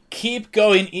 keep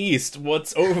going east.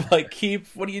 What's over? Like,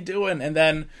 what are you doing? And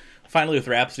then finally with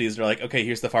Rhapsodies, they're like, okay,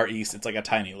 here's the far east. It's like a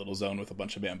tiny little zone with a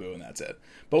bunch of bamboo, and that's it.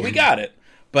 But we got it.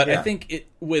 But I think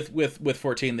with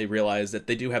 14, they realize that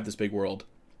they do have this big world,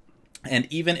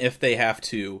 and even if they have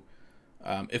to,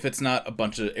 if it's not a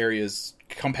bunch of areas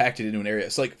compacted into an area,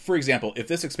 so like for example, if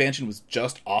this expansion was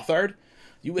just Authard,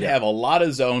 you would have a lot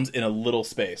of zones in a little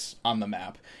space on the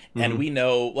map. And we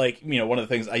know, like, one of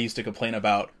the things I used to complain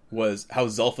about was how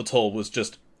Xelphatol was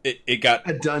just, it got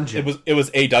a dungeon. It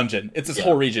was a dungeon. It's this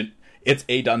whole region. it's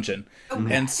a dungeon.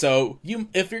 Okay. And so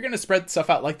if you're going to spread stuff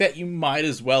out like that, you might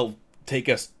as well take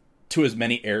us to as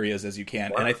many areas as you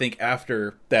can. Wow. And I think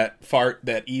after that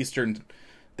east and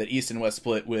west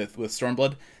split with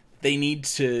Stormblood, they need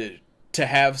to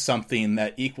have something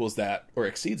that equals that or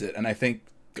exceeds it. And I think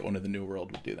going to the New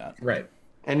World would do that. Right.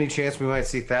 Any chance we might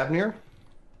see Thavnir?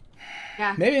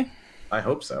 Yeah. Maybe. I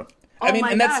hope so. I mean,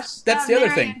 and that's the other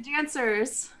thing.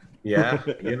 Dancers. Yeah,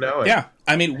 you know it. Yeah,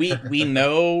 I mean, we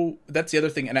know that's the other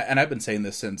thing, and I've been saying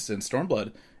this since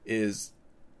Stormblood, is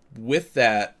with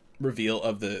that reveal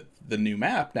of the new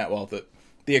map now, well,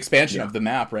 the expansion of the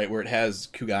map, right, where it has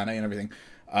Kugane and everything.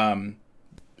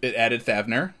 It added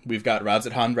Thavnir. We've got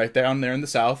Radz-at-Han right down there in the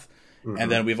south,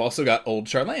 and then we've also got Old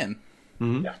Sharlayan.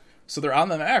 Mm-hmm. Yeah. So they're on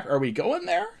the map. Are we going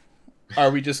there?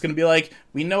 Are we just going to be like,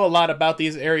 we know a lot about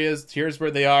these areas, here's where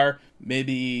they are,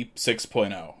 maybe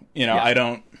 6.0? You know, I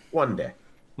don't... One day.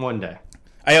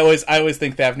 I always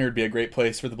think Thavnir would be a great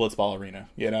place for the Blitzball Arena,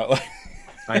 you know?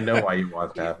 I know why you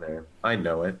want Thavnir. I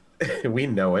know it. We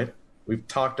know it. We've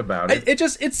talked about it. It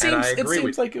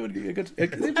seems like it would be a good.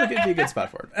 It seems like it'd be a good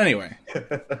spot for it. Anyway,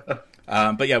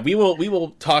 but yeah, we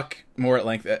will talk more at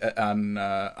length on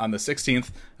the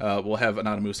 16th. We'll have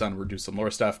Anonymous on. We'll do some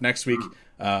more stuff next week.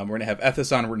 We're gonna have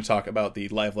Ethos on. We're gonna talk about the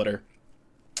live letter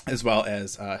as well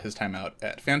as his time out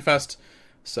at FanFest.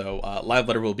 So live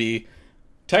letter will be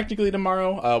technically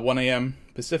tomorrow, 1 a.m.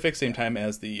 Pacific, same time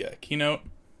as the keynote.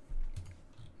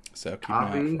 So keep an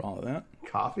eye out for all of that.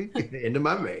 Coffee into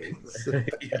my veins.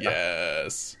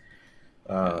 Yes.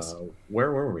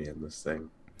 Where were we in this thing?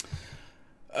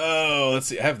 Oh, let's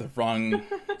see. I have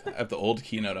the old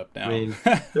keynote up now. I mean,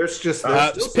 there's still so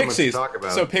much to talk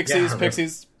about. So Pixies are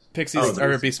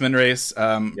a Beastman race.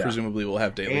 Presumably we'll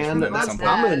have dailies from and them at some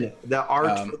summon, the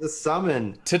art for the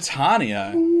summon.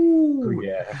 Titania. Ooh,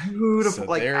 yeah. Beautiful. So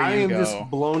like I am go. just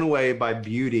blown away by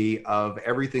beauty of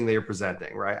everything they are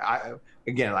presenting, right?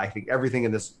 I think everything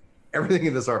in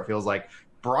this art feels like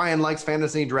Brian likes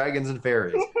fantasy, dragons, and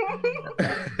fairies.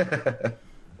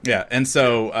 Yeah, and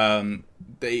so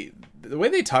the way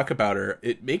they talk about her,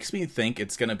 it makes me think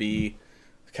it's going to be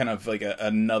kind of like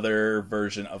another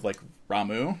version of like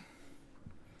Ramuh.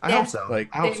 I hope so. I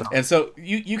hope so. And so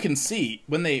you can see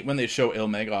when they show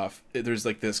Ilmeg off, there's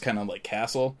like this kind of like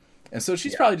castle, and so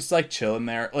she's probably just like chilling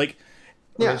there, like.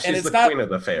 Yeah, she's and it's the queen of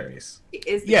the fairies.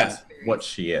 What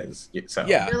she is. So.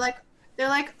 Yeah. They're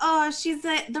like, oh, she's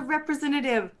the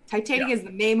representative. Titania is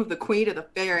the name of the queen of the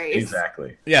fairies.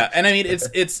 Exactly. Yeah, and I mean,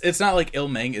 it's not like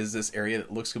Ilmeng is this area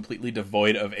that looks completely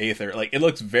devoid of Aether. Like, it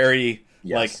looks very,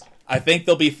 like, I think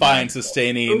they'll be fine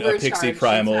sustaining a Pixie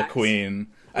Primal queen.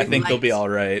 I think they'll be all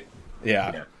right.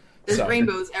 Yeah. There's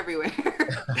rainbows everywhere.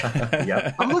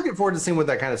 Yeah, I'm looking forward to seeing what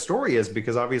that kind of story is,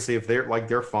 because obviously if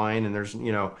they're fine, and there's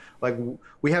like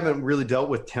we haven't really dealt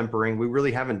with tempering, we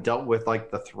really haven't dealt with like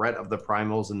the threat of the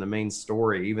primals in the main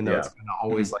story, even though it's kind of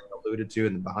always like alluded to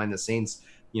in the behind the scenes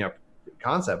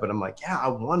concept. But I'm like, I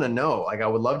want to know. Like, I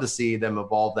would love to see them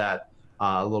evolve that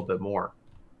a little bit more.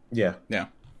 Yeah.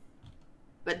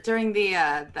 But during the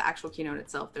actual keynote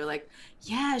itself, they're like,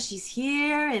 yeah, she's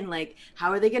here, and like, how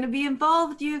are they going to be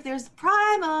involved with you if there's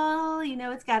primal?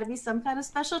 It's got to be some kind of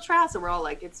special trial. So we're all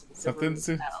like, something's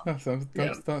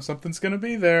going to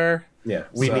be there. Yeah,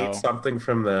 we need something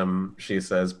from them. She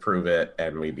says, prove it,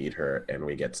 and we beat her, and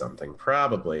we get something,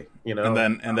 probably.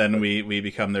 And then we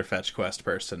become their fetch quest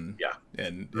person. Yeah.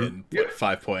 In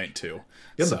 5.2.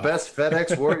 You're the best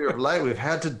FedEx warrior of light we've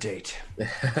had to date.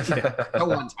 At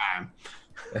one time.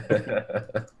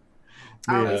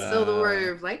 Are we still the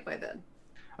warrior of light by then?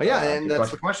 Oh yeah, and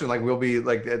that's the question. Like, we'll be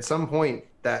like at some point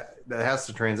that has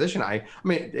to transition. I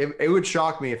mean, it would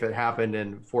shock me if it happened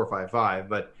in 4.5.5,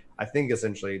 but I think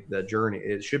essentially the journey,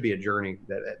 it should be a journey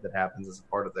that happens as a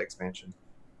part of the expansion.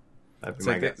 It's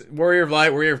like the Warrior of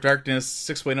Light, Warrior of Darkness,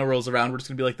 6.0 rolls around. We're just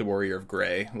gonna be like the Warrior of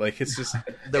Gray. Like, it's just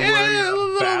the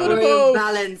Warrior of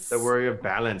Balance. The Warrior of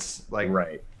Balance. Like,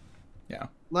 right. Yeah.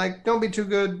 Like, don't be too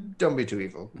good, don't be too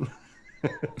evil.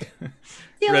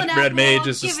 Red Mage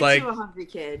is just like a hungry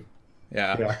kid.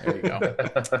 Yeah, there you go.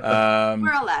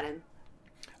 We're Aladdin.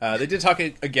 They did talk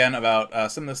again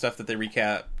about some of the stuff that they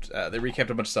recapped. They recapped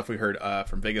a bunch of stuff we heard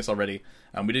from Vegas already.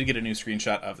 We did get a new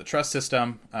screenshot of the Trust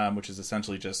System, which is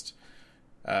essentially just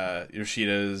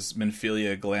Yoshida's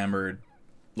Minfilia glamored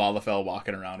Lalafell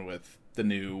walking around with the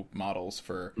new models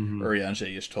for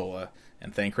Urianger, Y'shtola,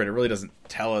 and Thancred. It really doesn't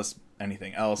tell us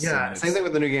anything else. Yeah, same thing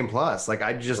with the New Game Plus. Like,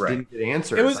 I just didn't get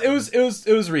answers. It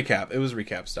was recap. It was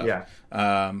recap stuff. Yeah.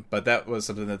 But that was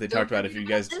something that they talked about. If you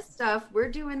guys this stuff, we're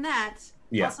doing that.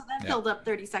 Yeah. Also, that filled up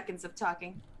 30 seconds of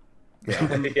talking.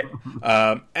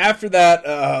 Yeah. After that,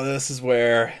 this is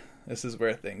where This is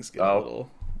where things get a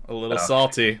little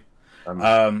salty.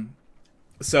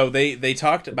 So they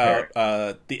talked about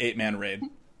the 8-man raid.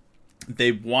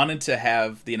 They wanted to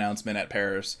have the announcement at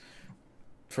Paris.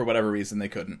 For whatever reason, they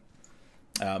couldn't.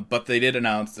 But they did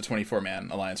announce the 24-man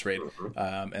Alliance raid.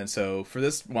 And so for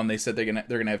this one, they said they're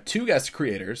gonna have 2 guest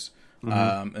creators.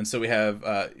 And so we have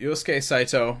Yosuke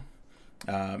Saito,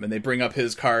 and they bring up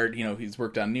his card. You know, he's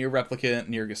worked on Nier Replicant,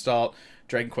 Nier Gestalt,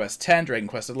 Dragon Quest X, Dragon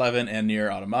Quest XI, and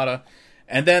Nier Automata.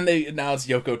 And then they announced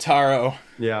Yoko Taro,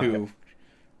 who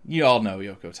you all know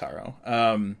Yoko Taro.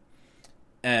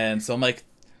 And so I'm like,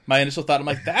 my initial thought, I'm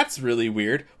like, that's really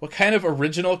weird. What kind of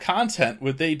original content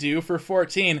would they do for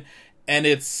 14? And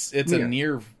it's a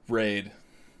Nier raid.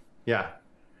 Yeah.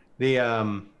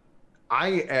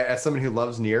 I, as someone who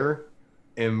loves Nier,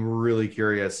 am really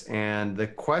curious. And the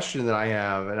question that I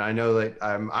have, and I know that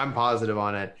I'm positive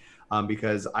on it,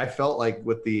 because I felt like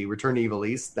with the Return to Evil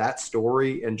East, that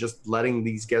story and just letting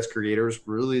these guest creators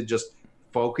really just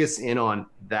focus in on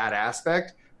that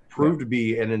aspect proved to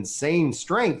be an insane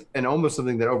strength and almost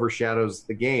something that overshadows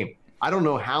the game. I don't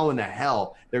know how in the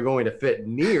hell they're going to fit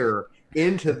Nier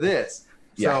into this.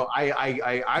 So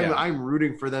I'm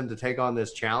rooting for them to take on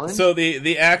this challenge. So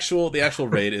the actual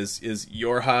raid is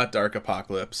Yorha Dark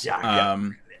Apocalypse.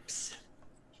 I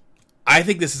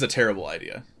think this is a terrible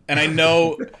idea. And I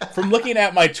know from looking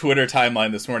at my Twitter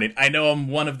timeline this morning, I know I'm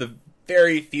one of the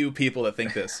very few people that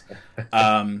think this.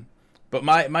 But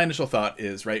my initial thought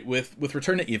is, right, with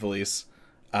Return to Evil East,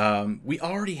 we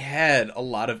already had a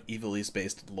lot of Evil East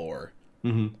based lore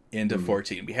into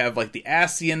 14. We have like the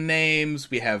Ascian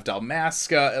names, we have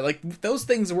Dalmasca, like those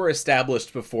things were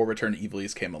established before Return to Evil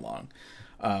East came along.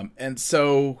 And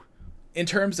so in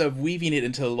terms of weaving it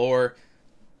into the lore,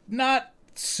 not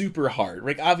super hard.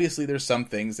 Like obviously there's some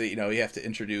things that, you know, you have to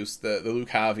introduce the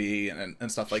Lucavi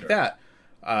and stuff like that.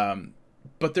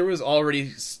 But there was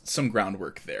already some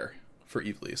groundwork there for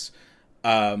Evil East.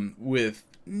 With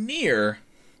Nier,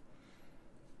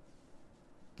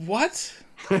 what?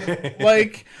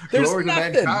 Like there's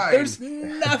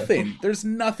nothing. There's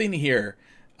nothing here.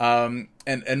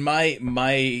 And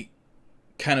my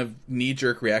kind of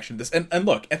knee-jerk reaction to this, and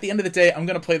look, at the end of the day, I'm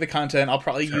gonna play the content. I'll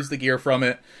probably use the gear from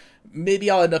it. Maybe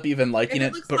I'll end up even liking it.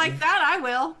 If it looks like that, I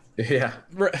will. Yeah.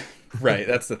 Right,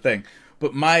 that's the thing.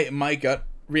 But my gut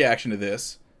reaction to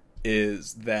this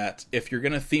is that if you're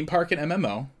going to theme park an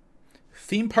MMO,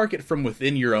 theme park it from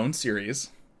within your own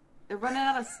series. They're running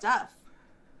out of stuff.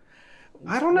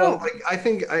 I don't know. I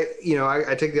think I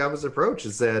take the opposite approach,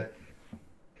 is that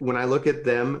when I look at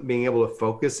them being able to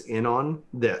focus in on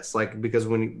this, like, because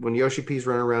when Yoshi P's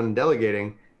running around and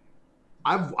delegating,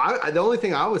 the only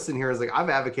thing I was sitting here is like, I've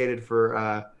advocated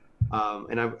for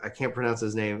and I can't pronounce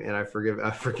his name, and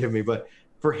forgive me, but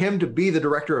for him to be the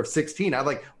director of 16, I'm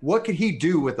like, what could he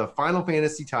do with a Final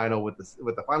Fantasy title with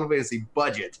the Final Fantasy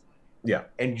budget? Yeah,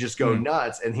 and just go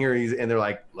nuts. And here and they're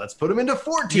like, let's put him into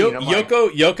 14.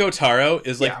 Yoko Taro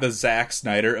is like the Zack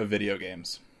Snyder of video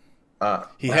games.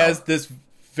 He has this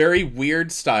very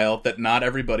weird style that not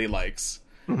everybody likes,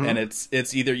 and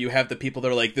it's either you have the people that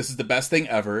are like, this is the best thing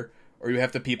ever, or you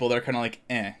have the people that are kind of like,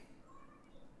 eh.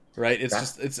 Right?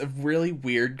 It's a really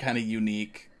weird, kind of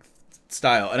unique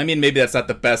style. And I mean, maybe that's not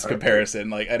the best comparison.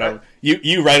 Like, I know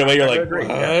you right away, you're like, agree,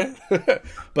 what?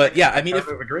 But yeah, I mean, if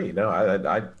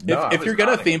you're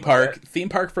gonna theme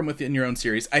park from within your own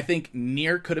series, I think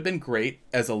Nier could have been great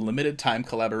as a limited time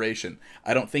collaboration.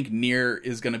 I don't think Nier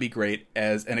is going to be great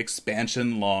as an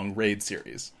expansion long raid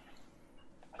series.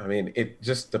 I mean, it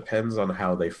just depends on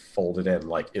how they fold it in.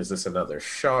 Like, is this another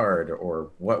shard, or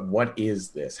what is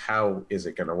this? How is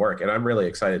it going to work? And I'm really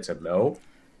excited to know.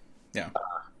 Yeah.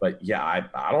 But yeah,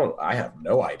 I have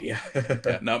no idea.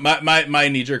 Yeah, no, my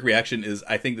knee-jerk reaction is,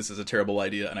 I think this is a terrible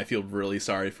idea, and I feel really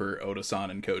sorry for Oda-san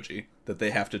and Koji that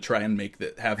they have to try and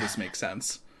have this make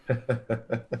sense.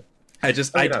 I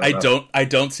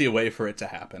don't see a way for it to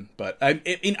happen. But I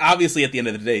mean, obviously, at the end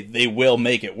of the day, they will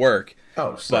make it work.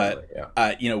 Oh, certainly,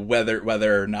 but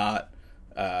whether or not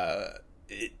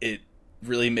it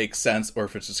really makes sense, or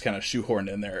if it's just kind of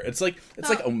shoehorned in there, it's like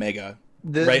Omega.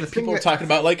 Right? People are talking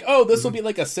about like, oh, this will be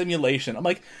like a simulation. I'm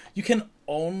like, you can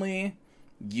only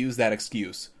use that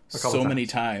excuse so many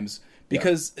times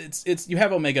because it's you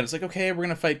have Omega and it's like, okay, we're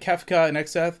gonna fight Kefka and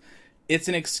Exeth. It's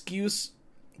an excuse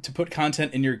to put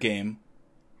content in your game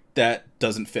that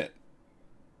doesn't fit.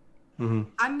 I'm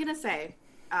gonna say,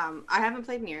 I haven't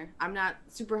played Nier. I'm not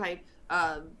super hype.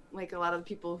 Like a lot of the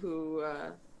people who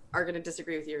are going to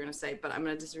disagree with you are going to say, but I'm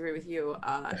going to disagree with you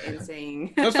in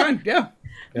saying... That's fine, yeah.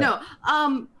 No,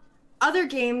 other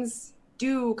games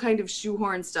do kind of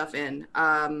shoehorn stuff in.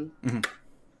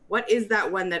 what is that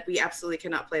one that we absolutely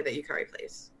cannot play that Yukari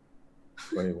plays?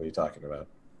 What are you talking about?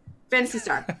 Phantasy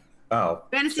Star. Oh,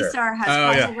 Phantasy sure. Star has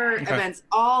crossover events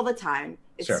all the time.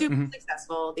 It's super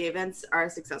successful. The events are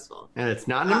successful. And it's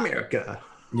not in America.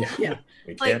 Yeah.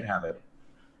 We can't have it.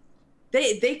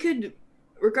 They could,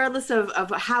 regardless of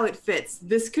how it fits,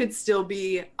 this could still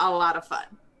be a lot of fun.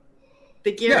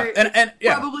 The gear is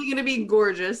probably going to be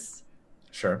gorgeous.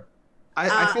 Sure.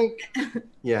 I think,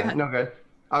 no, good.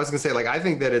 I was going to say, like, I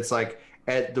think that it's like,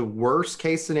 at the worst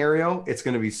case scenario, it's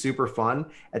going to be super fun.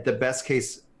 At the best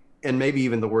case, and maybe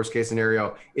even the worst case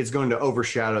scenario, it's going to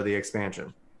overshadow the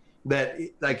expansion. That,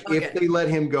 like, if they let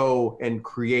him go and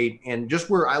create, and just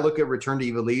where I look at Return to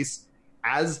Ivalice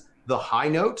as the high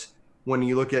note, when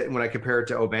I compare it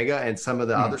to Omega and some of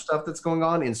the other stuff that's going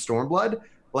on in Stormblood,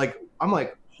 like, I'm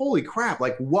like, holy crap,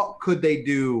 like, what could they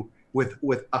do with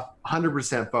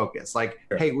 100% focus? Like,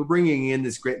 hey, we're bringing in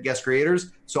these great guest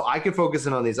creators, so I can focus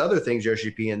in on these other things,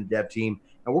 Yoshi P and the dev team,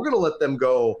 and we're going to let them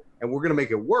go, and we're going to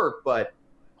make it work. But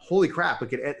holy crap,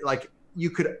 like you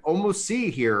could almost see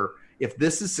here, if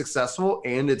this is successful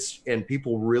and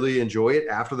people really enjoy it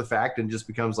after the fact and just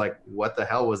becomes like, what the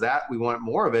hell was that? We want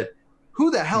more of it. Who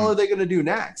the hell are they going to do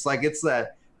next? Like, it's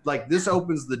that, like, this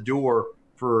opens the door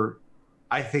for,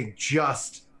 I think,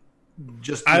 just.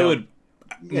 I would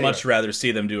much rather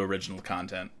see them do original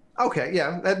content. Okay,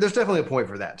 yeah, there's definitely a point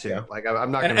for that too. Yeah. Like,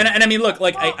 I'm not. And I mean, look,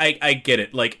 like, I get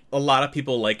it. Like, a lot of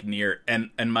people like Nier,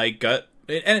 and my gut.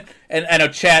 And I know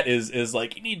chat is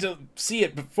like, you need to see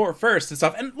it before first and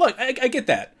stuff. And look, I get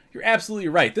that. You're absolutely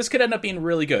right. This could end up being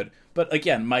really good. But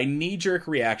again, my knee-jerk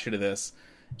reaction to this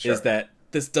is that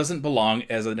this doesn't belong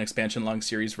as an expansion long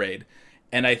series raid.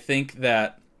 And I think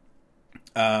that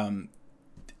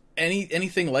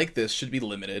anything like this should be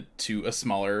limited to a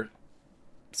smaller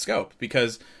scope,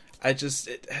 because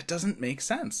it doesn't make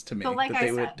sense to me that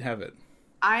they would have it.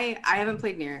 I haven't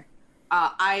played Nier.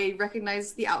 I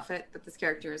recognize the outfit that this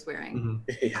character is wearing.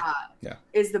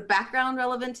 Is the background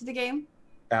relevant to the game?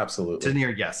 Absolutely. To Nier,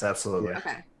 yes, absolutely.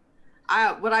 Okay.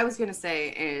 What I was going to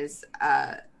say is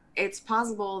it's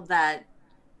possible that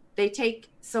they take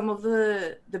some of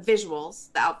the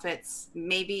visuals, the outfits,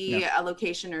 maybe a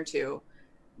location or two,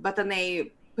 but then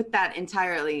they put that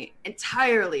entirely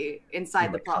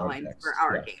inside the plotline for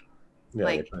our game. Yeah,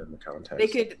 like, in the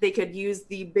context. They could use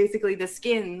basically the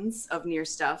skins of Nier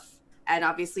stuff, and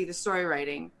obviously the story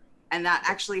writing, and that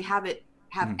actually have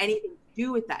anything to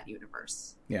do with that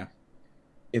universe. Yeah.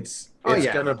 It's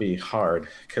gonna be hard,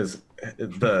 because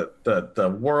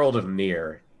the world of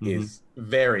Nier is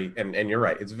very, and you're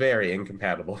right, it's very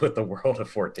incompatible with the world of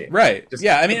 14. Right.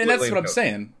 I mean, and that's what I'm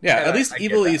saying. Yeah, at least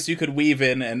Ivalice you could weave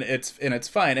in, and it's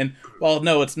fine. And while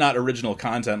no, it's not original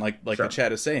content like the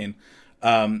chat is saying,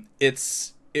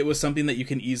 it was something that you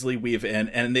can easily weave in,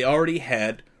 and they already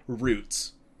had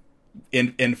roots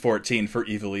in 14 for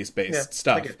Ivalice based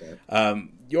stuff.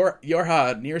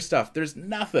 Yorha Nier stuff, there's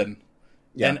nothing.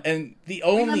 And the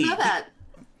only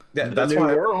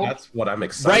that's what I'm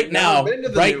excited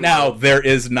right now there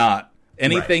is not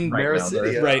anything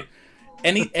right.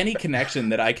 Any connection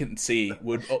that I can see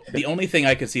would the only thing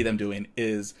I could see them doing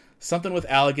is something with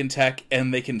Allegan Tech,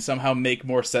 and they can somehow make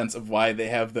more sense of why they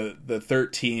have the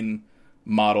 13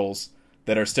 models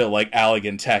that are still like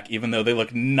Allegan Tech, even though they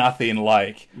look nothing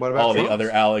like all the other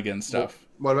Allegan stuff.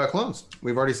 What about clones?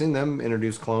 We've already seen them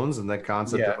introduce clones, and that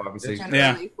concept of obviously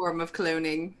form of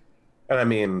cloning. And I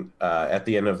mean, at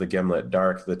the end of the Gimlet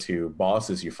Dark, the two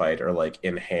bosses you fight are like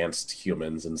enhanced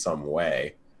humans in some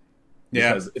way.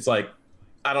 Because it's like,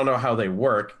 I don't know how they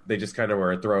work. They just kind of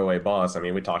were a throwaway boss. I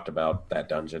mean, we talked about that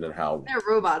dungeon and how they're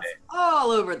robots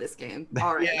all over this game.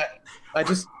 All right.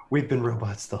 We've been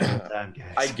robots the whole time,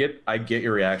 guys. I get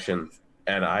your reaction,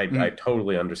 and I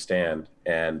totally understand.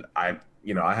 And I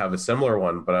have a similar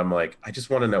one, but I'm like, I just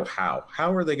want to know how.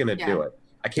 How are they going to do it?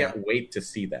 I can't wait to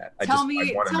see that. Tell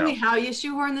me how you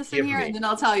shoehorn this in here, and then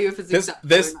I'll tell you if it's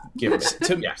acceptable.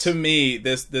 To me,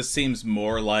 this seems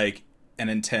more like an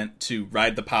intent to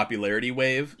ride the popularity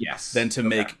wave, than to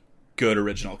make good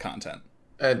original content.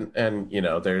 And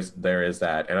there is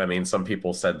that, and I mean, some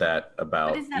people said that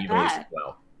about Ivalice as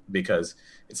well, because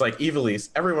it's like Ivalice,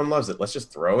 everyone loves it. Let's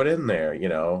just throw it in there,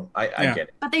 I get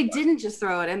it. But they didn't just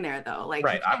throw it in there, though. Like,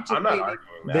 right, I'm not arguing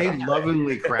that. They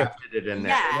lovingly crafted it in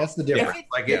there. Yeah. That's the difference.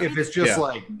 If it's just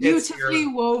like beautifully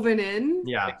woven in,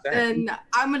 then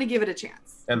I'm gonna give it a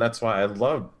chance. And that's why I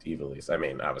loved Ivalice. I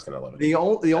mean, I was gonna love it. The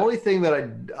only thing that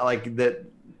I like that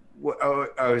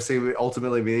I would say would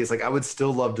ultimately be is like, I would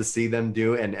still love to see them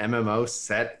do an MMO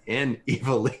set in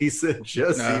Ivalice and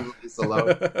just Ivalice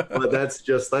alone. But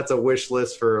that's a wish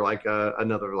list for like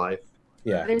another life.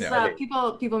 Yeah. There's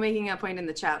people making a point in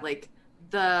the chat, like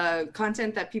the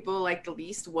content that people liked the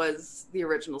least was the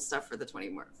original stuff for the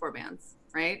 24 bands,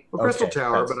 right? Well, Crystal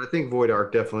Tower, but I think Void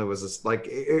Ark definitely was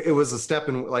it was a step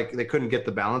in, like, they couldn't get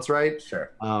the balance right.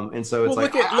 Sure. And so it's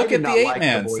look at the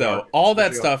 8-man. So all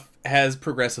that stuff has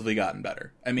progressively gotten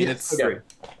better. I mean,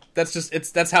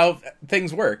 that's how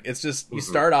things work. It's just you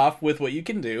start off with what you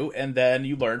can do, and then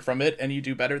you learn from it, and you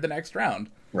do better the next round.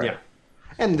 Right. Yeah.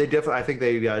 And I think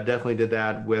they definitely did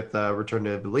that with Return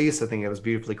to Iblis. I think it was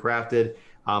beautifully crafted.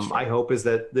 I hope is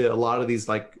that a lot of these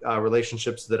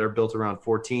relationships that are built around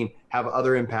 14 have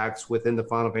other impacts within the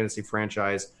Final Fantasy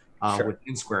franchise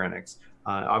within Square Enix.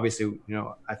 Obviously,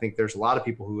 I think there's a lot of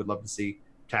people who would love to see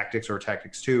Tactics or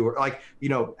Tactics 2, or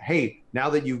hey, now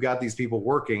that you've got these people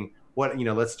working,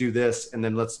 let's do this, and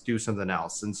then let's do something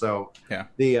else. And so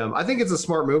I think it's a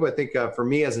smart move. I think for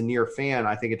me as a Nier fan,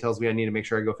 I think it tells me I need to make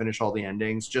sure I go finish all the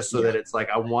endings, just so that it's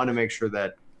I want to make sure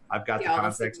that I've got the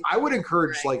context. I would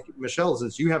encourage, Michelle,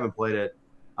 since you haven't played it,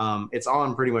 it's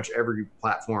on pretty much every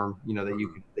platform,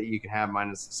 that you can have,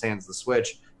 minus sans the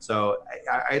Switch. So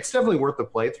it's definitely worth the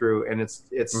playthrough, and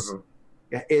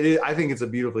I think it's a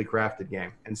beautifully crafted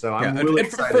game, and so I'm really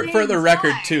excited. For the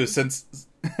record, too, since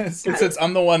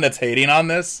I'm the one that's hating on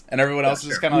this, and everyone else is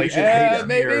just kind of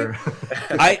maybe.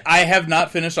 I have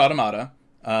not finished Automata.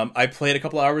 I played a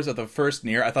couple hours of the first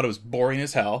Nier. I thought it was boring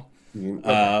as hell. And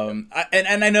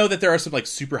I know that there are some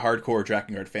super hardcore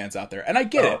Drakengard fans out there, and I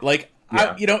get it.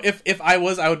 If I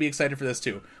would be excited for this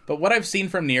too. But what I've seen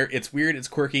from Nier, it's weird, it's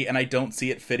quirky, and I don't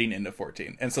see it fitting into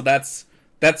 14. And so that's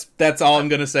all I'm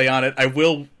going to say on it. I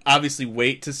will obviously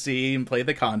wait to see and play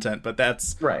the content, but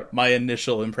that's my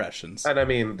initial impressions. And I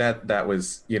mean, that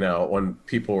was, when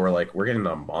people were like, we're getting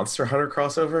a Monster Hunter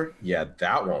crossover? Yeah,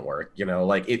 that won't work.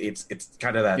 It's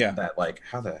kind of that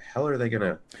how the hell are they going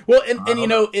to... Well, and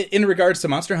in regards to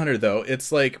Monster Hunter, though,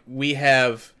 it's we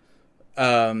have...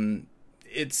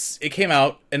 it came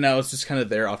out, and now it's just kind of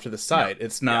there off to the side.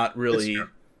 It's not really...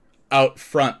 out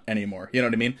front anymore, you know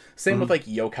what I mean? Same with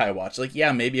Yokai Watch.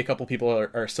 Maybe a couple people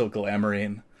are still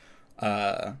glamoring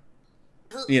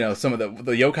some of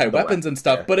the yokai weapons and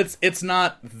stuff, but it's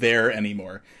not there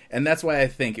anymore. And that's why I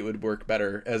think it would work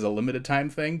better as a limited time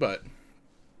thing, but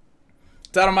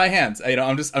it's out of my hands.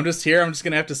 I'm just here. I'm just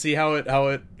going to have to see how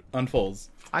it unfolds.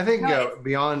 I think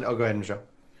beyond go ahead, Michelle.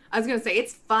 I was going to say,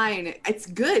 it's fine. It's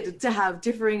good to have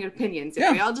differing opinions.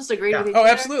 If we all just agree with each other,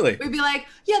 absolutely. We'd be like,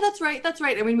 yeah, that's right,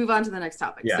 and we move on to the next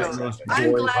topic. Yeah, so it's the most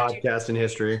boring podcast in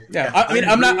history. Yeah, I mean,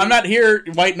 I'm not here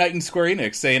White Knight and Square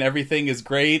Enix saying everything is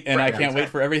great and I can't wait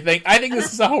for everything. I think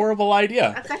this is a horrible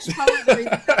idea. That's actually probably the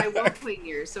reason that I won't play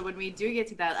Nier. So when we do get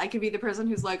to that, I could be the person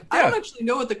who's like, I don't actually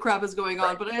know what the crap is going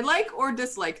on, but I like or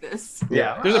dislike this.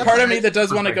 Yeah, there's a part of me that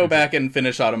does want to go back and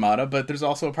finish Automata, but there's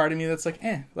also a part of me that's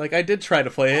I did try to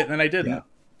play it and I didn't. Yeah.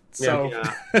 So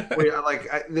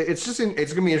it's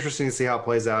gonna be interesting to see how it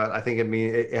plays out. I think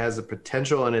it has a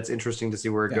potential, and it's interesting to see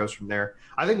where it goes from there.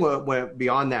 I think what went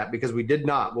beyond that, because we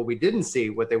didn't see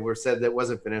what they were said that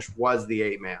wasn't finished was the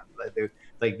 8-man.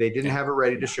 They didn't have it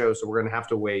ready to show, so we're gonna have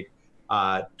to wait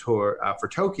for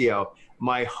Tokyo.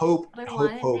 My hope,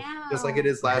 just like it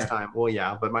is last time. Well,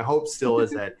 yeah, but my hope still is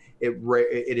that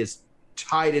it is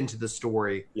tied into the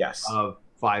story of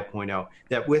 5.0,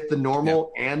 that with the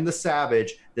normal and the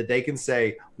savage, that they can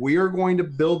say, we are going to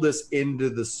build this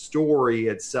into the story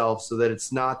itself, so that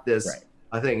it's not this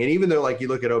thing. And even though you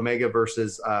look at Omega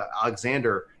versus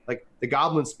Alexander, the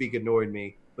goblin speak annoyed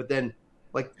me, but then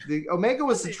the Omega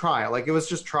was a trial, it was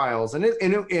just trials, and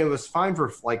it was fine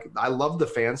for I love the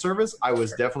fan service. I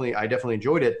definitely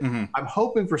enjoyed it. I'm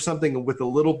hoping for something with a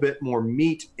little bit more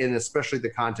meat in, especially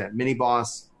the content, mini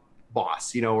boss,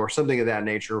 or something of that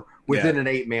nature within an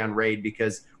 8-man raid,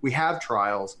 because we have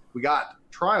trials. We got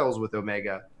trials with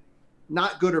Omega,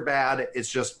 not good or bad. It's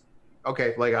just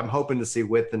okay. I'm hoping to see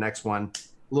with the next one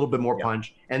a little bit more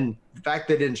punch, and the fact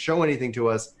they didn't show anything to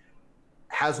us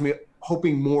has me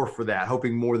hoping more for that,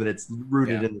 hoping more that it's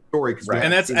rooted in the story.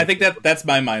 And I think that's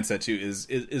my mindset too.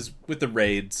 Is with the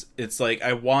raids, it's I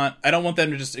don't want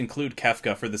them to just include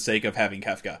Kefka for the sake of having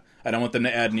Kefka. I don't want them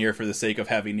to add Nier for the sake of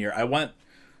having Nier. I want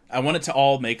it to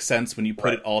all make sense when you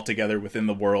put it all together within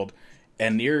the world.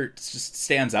 And Nier just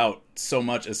stands out so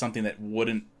much as something that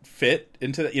wouldn't fit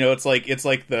into that. It's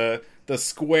like the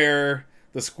square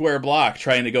block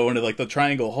trying to go into the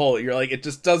triangle hole. You're it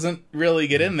just doesn't really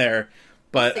get in there.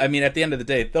 But I mean, at the end of the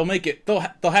day, they'll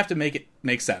have to make it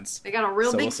make sense. They got a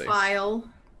real big file.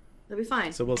 They'll be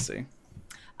fine. So we'll see.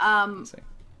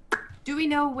 Do we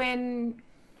know when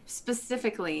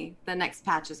specifically the next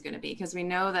patch is going to be? Because we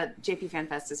know that JP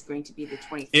FanFest is going to be the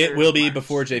 23rd. It will be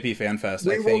before JP FanFest,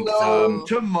 I think. We will know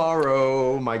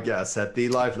tomorrow, my guess, at the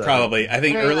live level. Probably. I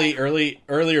think early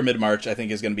or mid-March, I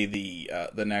think, is going to be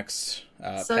the next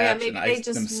patch. Maybe and they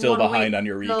just I'm still behind on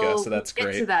Eureka, so that's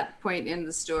great. Get to that point in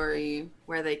the story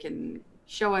where they can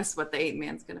show us what the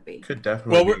 8-man's going to be. Could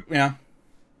definitely be. Yeah.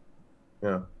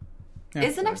 Yeah,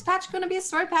 is the next patch going to be a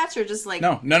story patch or just like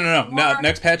no?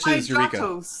 Next patch is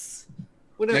Eureka.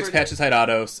 Next patch is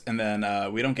Hydatos, and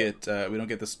then we don't get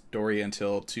the story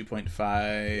until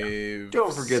 2.5.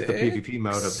 Don't forget the PvP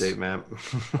mode update, man.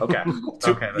 Okay.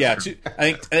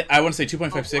 I want to say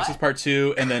 2.56 is part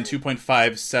 2, and then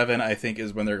 2.57 I think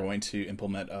is when they're going to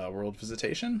implement world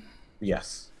visitation.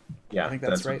 Yes. Yeah, I think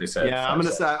that's right. What they said. Yeah,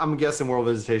 I'm guessing world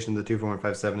visitation, the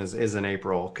 2.57 is in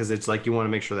April, because it's like you want to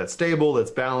make sure that's stable, that's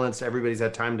balanced, everybody's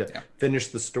had time to finish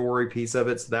the story piece of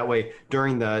it, so that way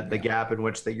during the gap in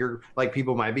which that you're like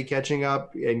people might be catching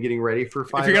up and getting ready for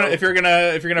 5.0. If you're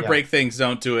gonna break things,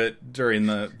 don't do it during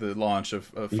the launch of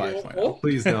 5.0.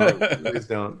 Please don't. Please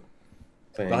don't.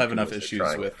 They'll have enough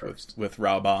issues with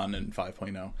Raubon and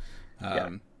 5.0.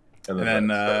 And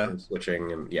then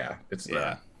switching and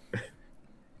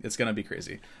it's going to be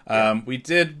crazy. We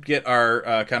did get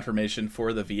our confirmation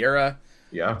for the Viera.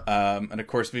 Yeah. And of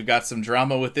course, we've got some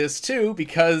drama with this too,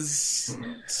 because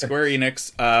Square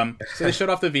Enix. So they showed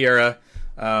off the Viera.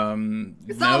 No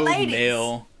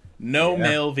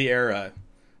male Viera,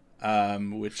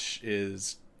 which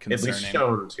is concerning. At least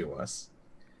shown to us.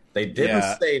 They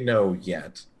didn't say no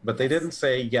yet, but they didn't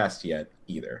say yes yet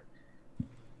either.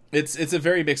 It's a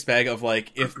very mixed bag of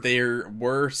like, if there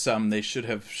were some, they should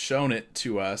have shown it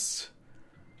to us.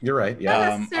 You're right.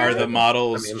 Yeah. Are the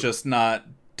models just not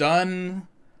done?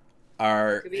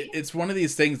 It's one of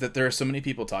these things that there are so many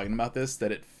people talking about this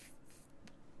that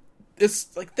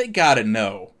it's like they gotta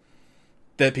know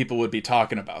that people would be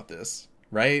talking about this,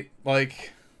 right?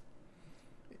 Like,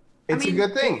 it's a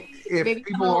good thing if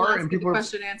people are and people are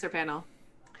question and answer panel.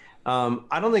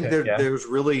 I don't think there's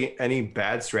really any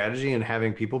bad strategy in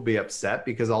having people be upset,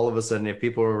 because all of a sudden if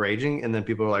people are raging and then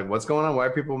people are like, what's going on? Why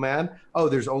are people mad? Oh,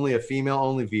 there's only a female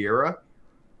only Viera.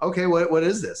 Okay, what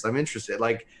is this? I'm interested.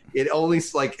 Like, it only,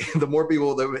 like, the more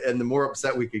people and the more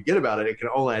upset we could get about it, it can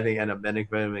only, I think, end up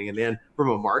benefiting in the end from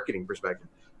a marketing perspective.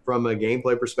 From a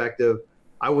gameplay perspective,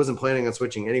 I wasn't planning on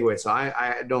switching anyway, so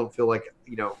I don't feel like,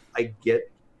 I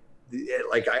get,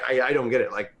 like, I don't get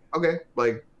it. Like, okay,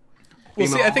 like, well,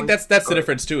 see, I think that's the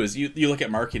difference too. Is you look at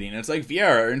marketing, and it's like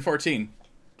Viera in 14.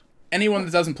 Anyone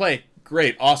that doesn't play,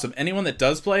 great, awesome. Anyone that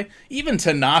does play, even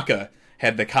Tanaka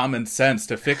had the common sense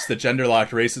to fix the gender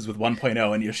locked races with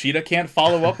 1.0, and Yoshida can't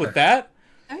follow up with that.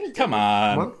 Come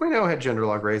on. 1.0 had gender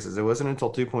locked races. It wasn't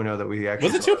until 2.0 that we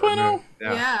actually. Was it 2.0?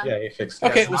 Yeah, he fixed it.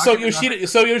 Okay, so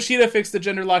Yoshida fixed the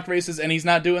gender locked races, and he's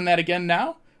not doing that again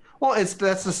now. Well,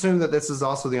 that's assumed that this is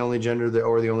also the only gender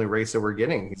or the only race that we're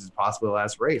getting. This is possibly the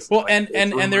last race. Well, and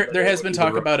there has been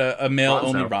talk about a male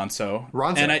only Ronso,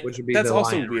 and which would be that's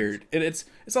also weird. It's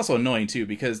also annoying too,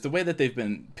 because the way that they've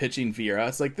been pitching Viera,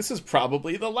 it's like, this is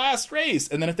probably the last race,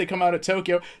 and then if they come out at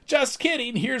Tokyo, just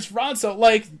kidding, here's Ronso.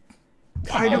 Like,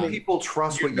 why do people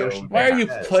trust what Yoshi? Why are you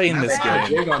playing this game?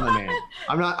 Jig on the man.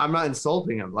 I'm not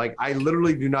insulting him. Like, I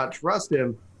literally do not trust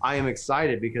him. I am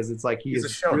excited because it's like he's a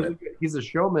showman. Really good. He's a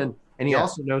showman, and he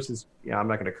also knows his. I'm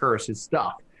not going to curse his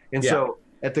stuff. And so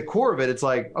at the core of it, it's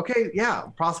like, okay,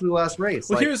 possibly the last race.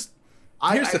 Well, like, here's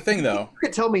the thing, though. If you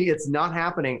could tell me it's not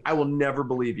happening, I will never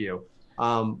believe you.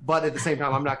 But at the same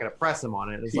time, I'm not going to press him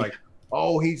on it. It's like,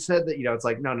 oh, he said that. It's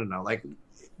like, no. Like, you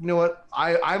know what?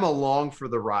 I'm along for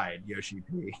the ride, Yoshi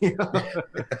P.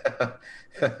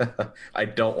 I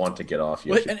don't want to get off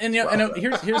Yoshi. Well, and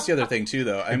here's the other thing too,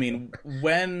 though. I mean,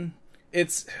 when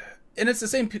it's the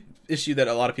same issue that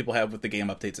a lot of people have with the game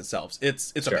updates itself.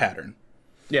 It's a pattern.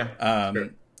 Yeah.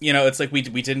 It's like we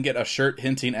didn't get a shirt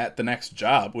hinting at the next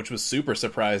job, which was super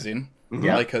surprising.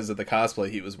 Yeah. Because of the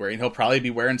cosplay he was wearing. He'll probably be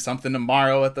wearing something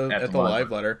tomorrow at the live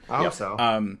letter. I hope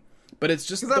so. But it's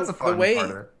just the way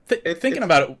thinking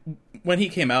about it, when he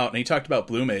came out and he talked about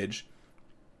Blue Mage,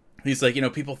 he's like,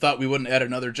 people thought we wouldn't add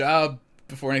another job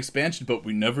before an expansion, but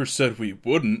we never said we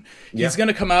wouldn't. Yeah. He's going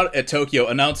to come out at Tokyo,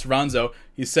 announce Ronso.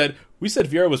 We said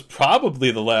Viera was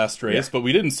probably the last race, but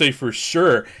we didn't say for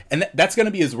sure. And that's going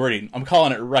to be his wording. I'm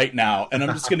calling it right now, and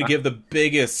I'm just going to give the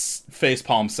biggest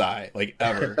facepalm sigh like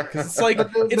ever, because it's like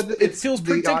it feels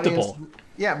predictable.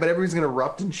 Yeah, but everybody's going to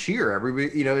erupt and cheer. Everybody,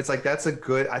 it's like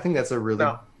I think that's a really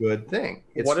good thing.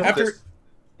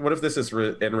 What if this is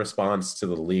in response to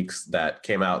the leaks that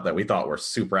came out that we thought were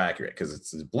super accurate? Because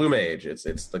it's Blue Mage, it's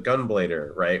the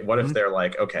Gunblader, right? What if they're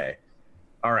like, okay,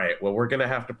 all right, well, we're going to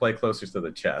have to play closer to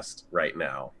the chest right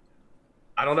now.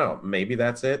 I don't know. Maybe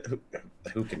that's it.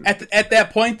 Who can... At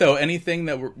that point, though, anything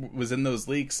that was in those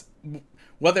leaks,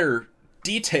 whether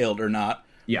detailed or not,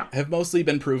 have mostly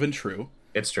been proven true.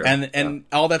 It's true. And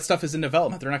all that stuff is in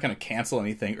development. They're not going to cancel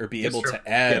anything or be able to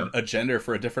add a gender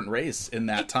for a different race in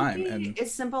that time. And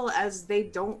as simple as they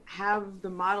don't have the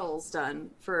models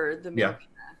done for the male.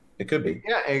 It could be.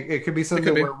 Yeah, it could be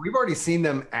something where we've already seen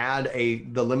them add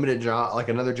the limited job, like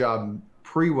another job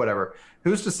whatever.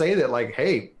 Who's to say that, like,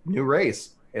 hey, new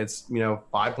race, it's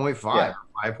 5.5,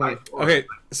 5.4. Okay,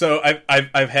 so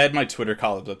I've had my Twitter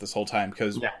columns up this whole time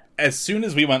because as soon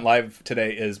as we went live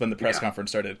today is when the press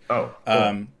conference started. Oh,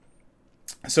 cool.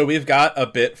 So we've got a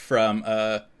bit from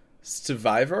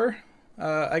Stevivor,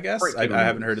 I guess. I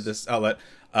haven't heard of this outlet.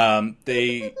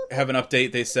 They have an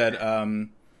update. They said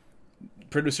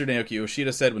producer Naoki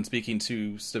Yoshida said when speaking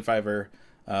to Stevivor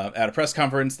at a press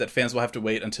conference that fans will have to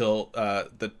wait until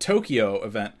the Tokyo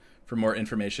event for more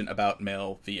information about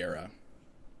Male Vieira.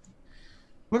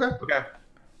 Okay.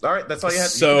 All right, that's all you had.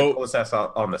 So that's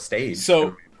on the stage.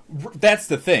 So that's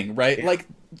the thing, right? Yeah.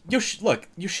 Like,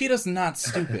 Yoshida's not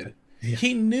stupid.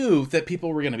 He knew that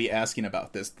people were going to be asking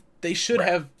about this. They should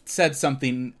have said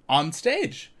something on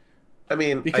stage. I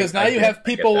mean, because now you have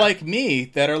people like me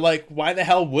that are like, why the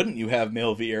hell wouldn't you have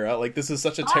Male Vieira? Like, this is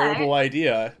such a terrible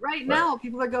idea. Right now,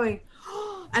 people are going,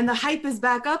 oh, and the hype is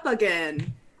back up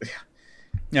again.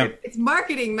 Yeah, it's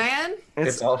marketing, man.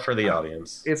 It's all for the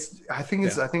audience. I think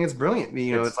it's brilliant.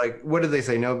 It's like, what did they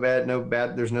say? No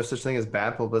bad. There's no such thing as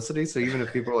bad publicity. So even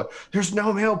if people are like, there's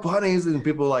no male bunnies, and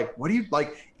people are like, what do you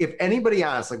like? If anybody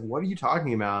asks, like, what are you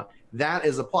talking about? That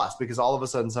is a plus, because all of a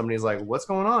sudden somebody's like, what's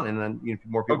going on? And then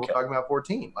more people talking about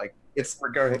 14. Like, it's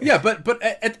regarding. Yeah, but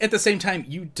at the same time,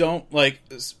 you don't like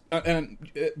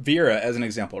Vieira as an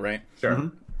example, right? Sure.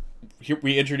 Mm-hmm. Here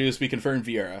we confirmed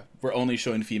Vieira. We're only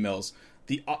showing females.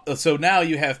 So now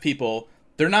you have people.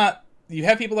 You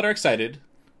have people that are excited,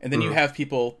 and then you have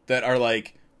people that are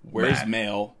like, "Where's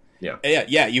male?" Yeah.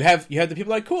 You have the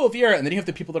people like, "Cool, Vieira," and then you have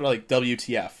the people that are like,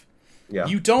 "WTF." Yeah.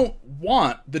 You don't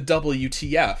want the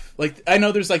WTF. Like, I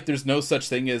know there's no such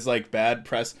thing as like bad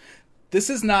press. This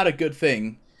is not a good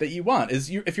thing that you want.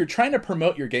 If you're trying to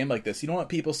promote your game like this, you don't want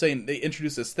people saying they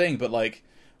introduced this thing, but like,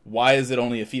 why is it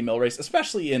only a female race?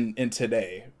 Especially in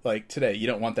today. Like, today, you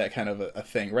don't want that kind of a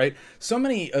thing, right? So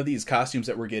many of these costumes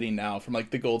that we're getting now from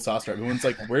like the Gold Saucer, everyone's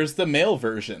like, where's the male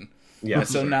version? Yeah. And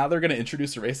so now they're going to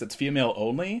introduce a race that's female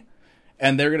only,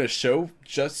 and they're going to show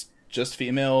just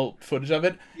female footage of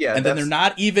it, and then they're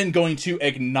not even going to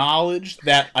acknowledge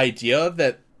that idea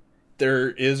that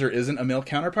there is or isn't a male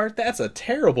counterpart. That's a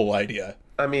terrible idea.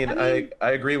 I mean, I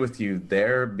agree with you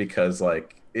there, because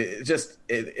like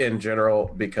in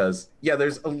general, because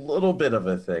there's a little bit of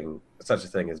such a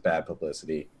thing as bad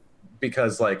publicity,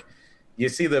 because like you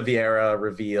see the Vieira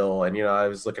reveal, and I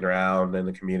was looking around in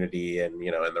the community and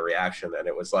in the reaction, and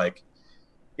it was like,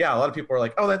 a lot of people were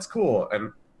like, oh, that's cool,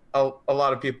 and a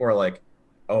lot of people are like,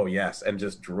 oh yes, and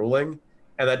just drooling,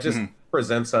 and that just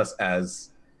presents us as,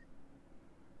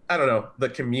 I don't know, the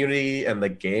community and the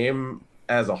game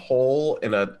as a whole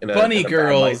in a bunny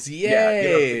girls,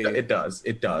 yay! It does.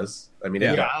 I mean,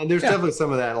 and there's definitely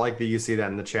some of that, like that you see that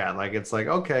in the chat, like it's like,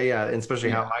 okay, and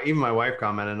especially how even my wife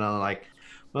commented on, like,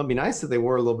 well, it'd be nice if they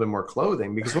wore a little bit more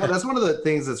clothing, because that's one of the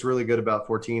things that's really good about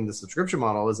 14, the subscription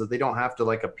model, is that they don't have to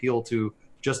like appeal to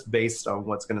just based on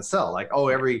what's going to sell. Like, oh,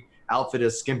 every outfit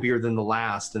is skimpier than the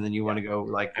last, and then you want to go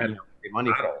like pay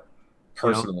money. I don't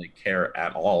personally care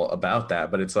at all about that,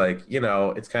 but it's like,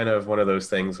 it's kind of one of those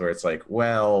things where it's like,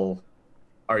 well,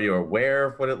 are you aware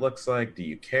of what it looks like? Do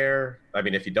you care? I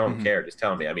mean, if you don't care, just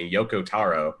tell me. I mean, Yoko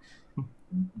Taro,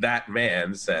 that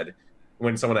man, said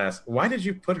when someone asked, why did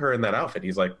you put her in that outfit?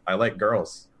 He's like, I like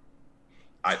girls.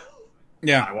 I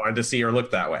wanted to see her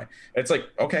look that way. It's like,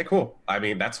 okay, cool. I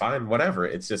mean, that's fine. Whatever.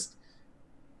 It's just,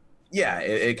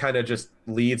 it kind of just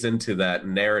leads into that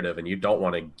narrative, and you don't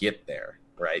want to get there,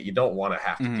 right? You don't want to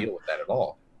have to deal with that at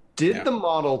all. Did the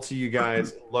model to you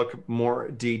guys look more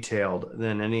detailed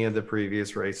than any of the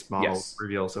previous race model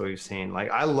reveals that we've seen? Like,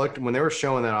 I looked when they were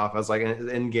showing that off, I was like,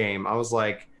 in game, I was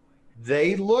like,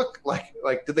 they look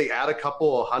like did they add a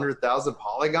couple 100,000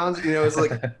 polygons? It's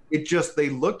like they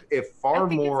looked far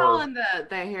more. It's all in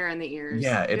the hair and the ears.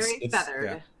 Yeah, it's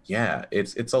feathered. Yeah,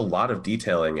 it's a lot of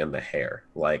detailing in the hair,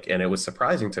 like, and it was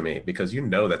surprising to me, because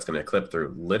that's going to clip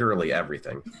through literally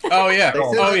everything. Oh yeah,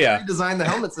 redesigned the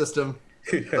helmet system.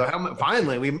 So helmet,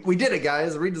 finally, we did it,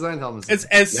 guys. Redesigned helmet system.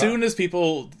 As soon as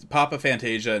people pop a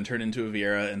Fantasia and turn into a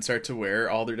Vieira and start to wear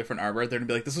all their different armor, they're gonna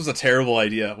be like, "This was a terrible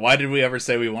idea. Why did we ever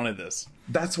say we wanted this?"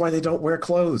 That's why they don't wear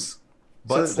clothes.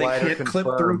 Butt so they slider can't clip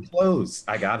through clothes.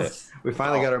 I got it. We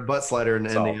finally got our butt slider in the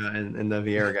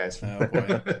Viera guys. Oh,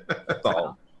 boy.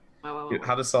 Solved.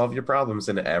 How to solve your problems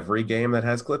in every game that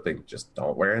has clipping. Just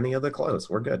don't wear any other clothes.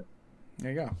 We're good.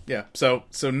 There you go. Yeah. So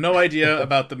no idea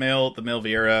about the male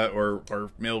Viera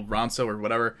or male Ronso or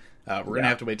whatever. We're gonna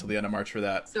have to wait till the end of March for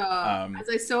that. So as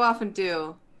I so often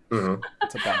do. Mm-hmm.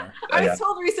 It's a bummer. I was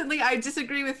told recently I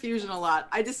disagree with Fusion a lot.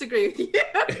 I disagree with you.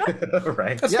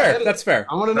 Right. That's fair. That's fair.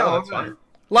 I want to know. That's fine.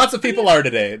 Lots of people are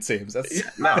today. It seems. That's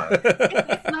It's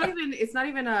not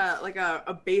even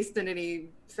a based in any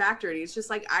factor. It's just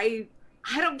like I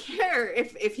don't care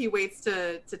if he waits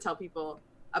to tell people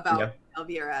about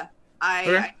Elvira.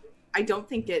 I don't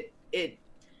think it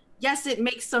yes, it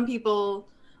makes some people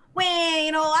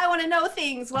I want to know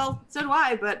things. Well, so do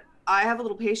I, but I have a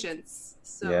little patience.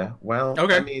 So yeah, well,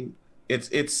 okay. I mean, it's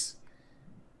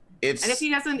and if he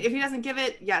doesn't give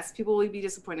it, yes, people will be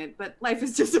disappointed. But life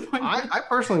is disappointing. I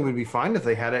personally would be fine if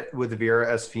they had it with Viera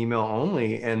as female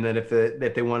only, and that if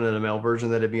they wanted a male version,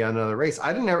 that it'd be on another race.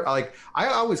 I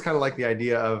always kind of like the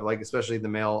idea of especially the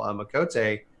male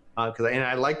Makote, because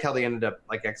I liked how they ended up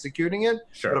executing it.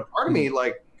 Sure. But a part of me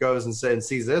goes and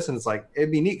sees this, and it's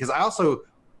it'd be neat because I also,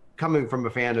 coming from a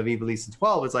fan of Evilise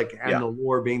 12, it's and the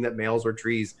lore being that males are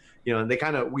trees, and they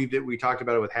kind of we talked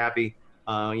about it with Happy,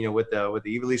 with the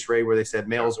Evilise raid where they said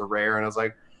males are rare, and I was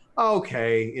like,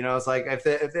 okay, it's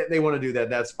if they want to do that,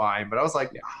 that's fine. But I was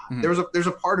like, there's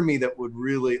a part of me that would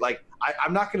really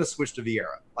I'm not going to switch to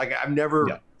Viera. I've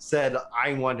never said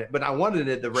I want it, but I wanted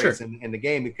it the race in the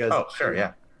game because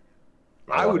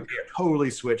I would totally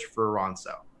switch for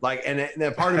Ronso.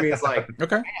 And part of me is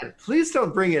okay, man, please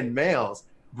don't bring in males.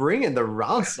 Bring in the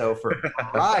Ronso for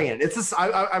Brian. It's just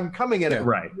I'm coming at it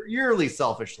purely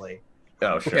selfishly.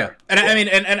 Oh, sure. Yeah, and I mean,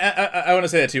 and I want to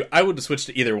say that too. I would switch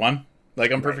to either one.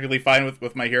 I'm perfectly fine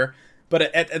with my here, but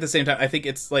at the same time, I think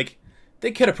it's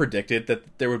they could have predicted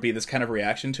that there would be this kind of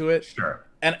reaction to it. Sure.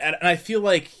 And I feel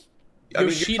like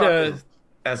Yoshida,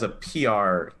 as a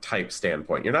PR type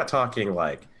standpoint, you're not talking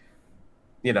I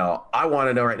want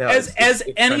to know right now. As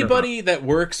anybody that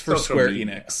works for Square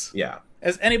Enix. Yeah.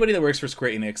 As anybody that works for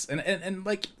Square Enix, and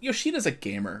Yoshida's a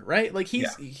gamer, right?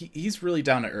 He's really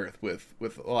down to earth with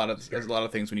a lot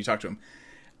of things when you talk to him.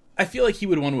 I feel like he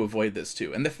would want to avoid this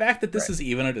too, and the fact that this is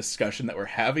even a discussion that we're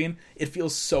having, it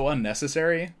feels so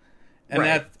unnecessary, and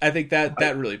I think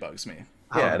that really bugs me.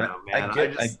 Yeah,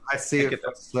 man. I see it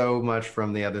so much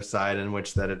from the other side, in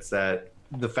which that it's that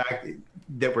the fact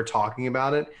that we're talking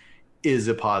about it is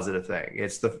a positive thing.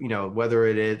 It's the whether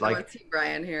it is Team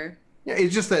Brian here. Yeah,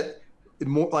 it's just that.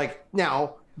 More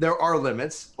now there are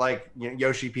limits.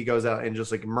 Yoshi P goes out and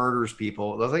just murders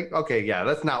people. I was okay, yeah,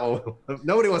 that's not what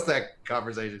nobody wants that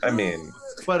conversation. I mean,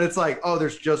 but it's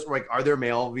there's just are there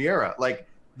male Viera?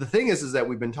 The thing is that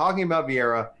we've been talking about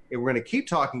Viera and we're going to keep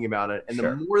talking about it. And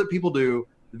the more that people do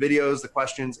the videos, the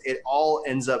questions, it all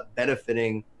ends up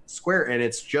benefiting Square, and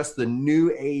it's just the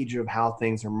new age of how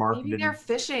things are marketed. Maybe they're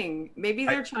fishing. Maybe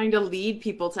they're trying to lead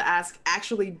people to ask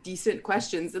actually decent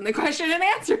questions in the question and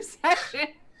answer session.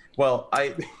 Well,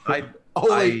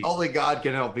 only God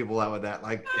can help people out with that.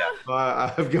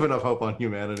 I've given up hope on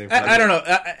humanity. I don't know.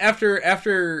 After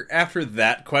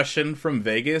that question from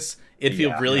Vegas, it'd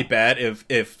feel really bad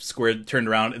if Square turned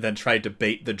around and then tried to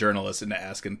bait the journalist into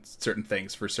asking certain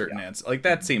things for certain answers.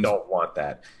 That seems. Don't want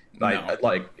that. No.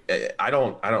 I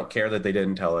don't care that they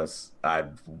didn't tell us. I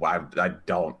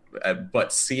don't.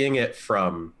 But seeing it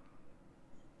from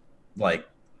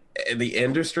the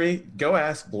industry, go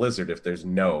ask Blizzard if there's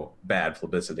no bad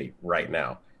publicity right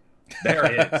now.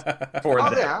 There is for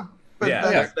them.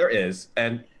 There is,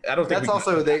 and I don't think that's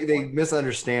also they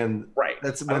misunderstand. Right.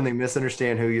 That's when they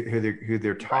misunderstand who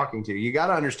they're talking to. You got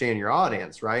to understand your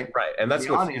audience, right? Right, and that's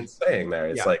what he's saying there.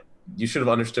 It's you should have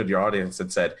understood your audience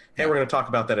and said, hey, we're going to talk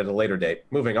about that at a later date.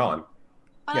 Moving on.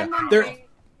 But I'm wondering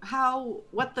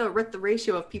what the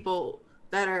ratio of people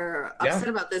that are upset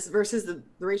about this versus the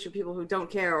ratio of people who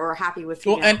don't care or are happy with.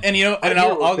 Well, and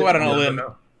I'll go out on a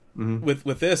limb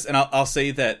with this, and I'll say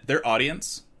that their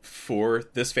audience for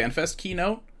this FanFest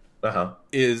keynote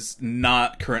is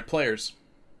not current players.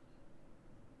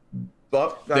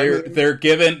 But they're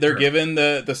given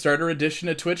the starter edition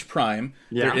of Twitch Prime.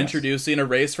 They're introducing a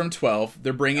race from 12.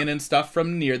 They're bringing in stuff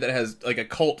from Nier that has a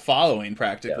cult following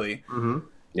practically. Yeah. Mm-hmm.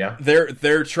 Yeah.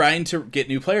 They're trying to get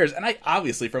new players, and I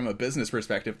obviously from a business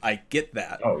perspective I get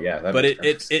that. Oh yeah, but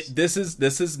this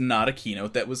is not a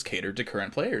keynote that was catered to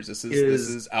current players. This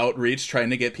is outreach trying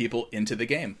to get people into the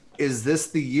game. Is this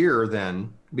the year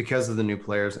then, because of the new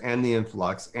players and the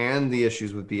influx and the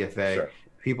issues with BFA? Sure.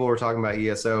 People were talking about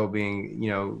ESO being,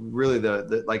 really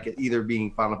the either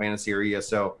being Final Fantasy or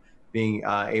ESO being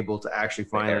able to actually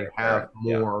finally have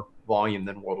more volume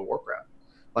than World of Warcraft.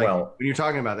 Like when you're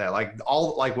talking about that, like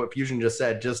what Fusion just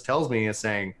said, just tells me is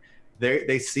saying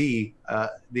they see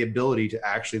the ability to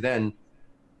actually then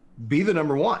be the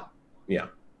number one. Yeah,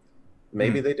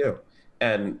 maybe they do.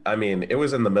 And I mean, it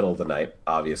was in the middle of the night,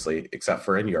 obviously, except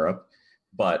for in Europe.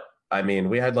 But I mean,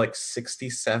 we had like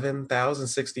 67,000,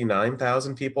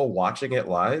 69,000 people watching it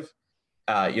live.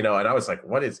 And I was like,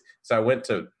 what is? So I went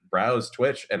to browse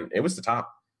Twitch, and it was the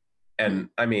top. And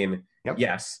I mean,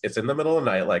 yes, it's in the middle of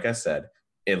the night, like I said,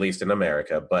 at least in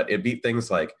America, but it beat things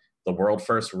like the world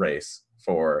first race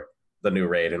for the new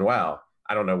raid and WoW.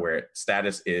 I don't know where its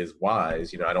status is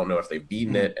wise. I don't know if they've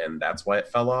beaten it and that's why it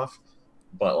fell off,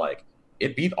 but like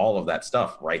it beat all of that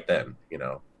stuff right then. I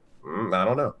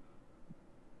don't know.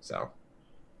 So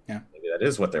maybe that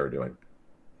is what they were doing.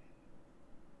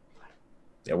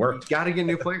 It worked. Got to get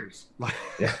new players.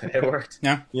 Yeah, it worked.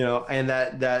 Yeah, and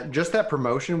that just that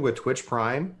promotion with Twitch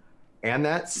Prime, and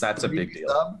that's a big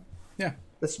deal. Yeah,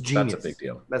 that's genius. That's a big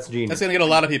deal. That's genius. That's gonna get a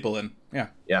lot of people in. Yeah,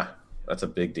 yeah, that's a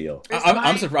big deal.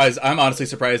 I'm surprised. I'm honestly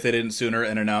surprised they didn't sooner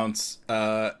and announce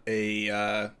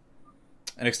an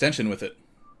extension with it.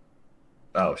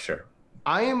 Oh, sure.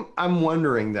 I'm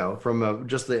wondering though, from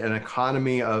an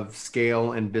economy of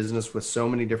scale and business with so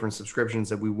many different subscriptions,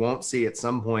 that we won't see at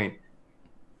some point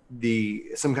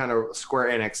some kind of Square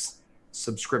Enix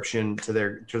subscription to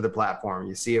the platform.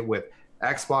 You see it with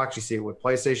Xbox, you see it with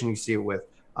PlayStation, you see it with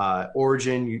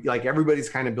Origin. Like everybody's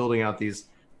kind of building out these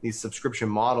subscription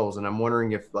models, and I'm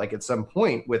wondering if like at some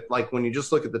point with like when you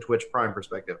just look at the Twitch Prime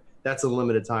perspective, that's a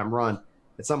limited time run.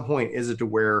 At some point, is it to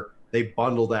where they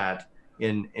bundle that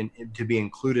in to be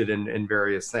included in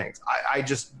various things? I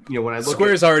just when I look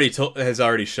Square's has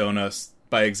already shown us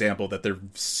by example that they're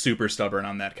super stubborn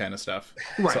on that kind of stuff.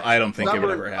 Right. So I don't think it would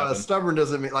ever happen. Stubborn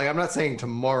doesn't mean like I'm not saying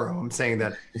tomorrow. I'm saying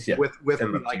that with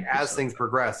like as things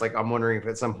progress, like I'm wondering if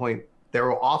at some point they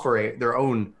will offer their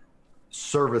own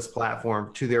service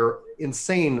platform to their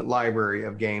insane library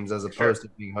of games as opposed to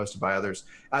being hosted by others.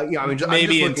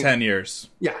 Maybe in 10 years.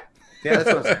 Yeah. Yeah, that's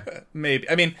what I'm saying. Maybe.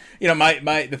 I mean,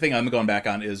 the thing I'm going back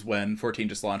on is when 14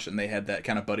 just launched and they had that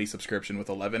kind of buddy subscription with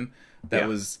 11. That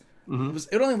was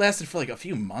it only lasted for like a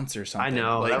few months or something. I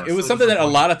know. Like it was something that a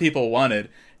lot of people wanted,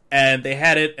 and they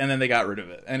had it, and then they got rid of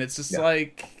it, and it's just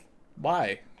like,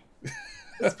 why?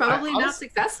 It's probably not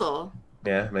successful.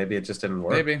 Yeah, maybe it just didn't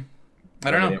work. Maybe.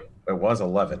 I don't know. It was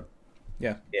 11.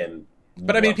 Yeah.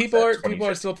 But I mean, people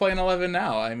are still playing 11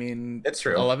 now. I mean, it's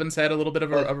true. 11's had a little bit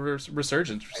of a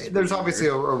resurgence. There's obviously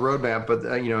a roadmap, but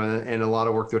and a lot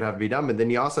of work that would have to be done. But then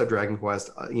you also have Dragon Quest,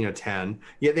 10.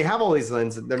 Yeah, they have all these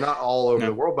things. They're not all over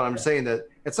the world, but I'm just saying that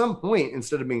at some point,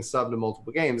 instead of being subbed to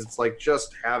multiple games, it's like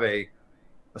just have a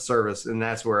service, and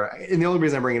that's where. And the only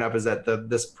reason I bring it up is that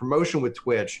this promotion with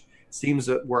Twitch seems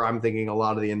where I'm thinking a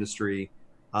lot of the industry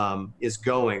is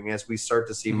going as we start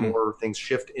to see more things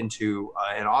shift into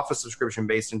an office subscription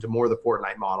based into more of the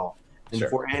Fortnite model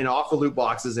and off the loot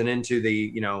boxes and into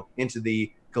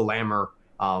the glamour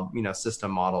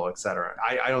system model, etc.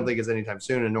 I don't think it's anytime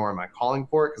soon, and nor am I calling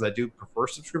for it because I do prefer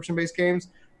subscription based games.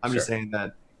 I'm just saying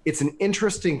that it's an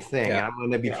interesting thing, and I'm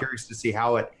going to be curious to see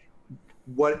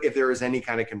what if there is any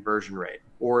kind of conversion rate,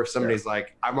 or if somebody's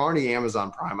like, I'm already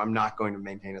Amazon Prime, I'm not going to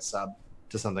maintain a sub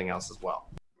to something else as well.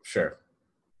 Sure.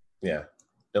 Yeah,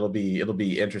 it'll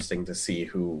be interesting to see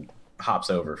who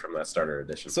hops over from that starter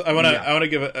edition. So I want to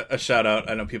give a shout out.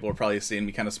 I know people are probably seeing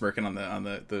me kind of smirking on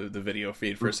the video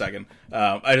feed for a second.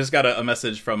 I just got a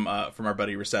message from our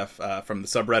buddy Rasef from the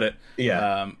subreddit.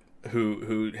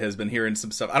 Who has been hearing some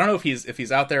stuff. I don't know if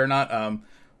he's out there or not.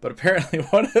 But apparently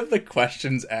one of the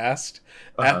questions asked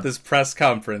at this press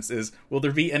conference is, will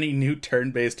there be any new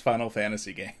turn-based Final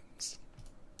Fantasy games?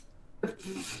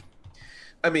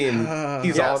 I mean,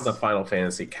 he's on the Final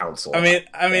Fantasy Council. I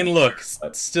mean, look,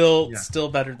 still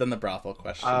better than the brothel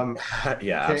question.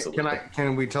 Absolutely.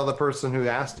 Can we tell the person who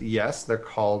asked? Yes, they're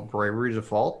called Bravery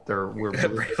Default. We're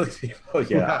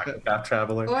Path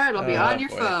Traveler. Or it'll be on your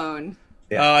phone.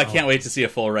 Yeah. I can't wait to see a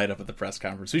full write-up at the press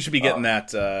conference. We should be getting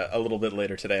that a little bit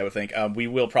later today, I would think. We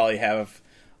will probably have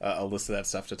a list of that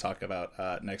stuff to talk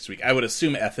about next week. I would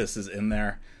assume Ethos is in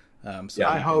there.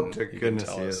 I hope to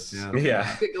goodness he is.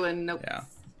 Yeah. Nope. Yeah.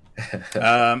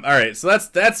 All right, so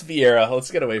that's Viera. Let's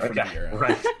get away from Viera.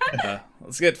 Right.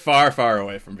 Let's get far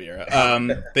away from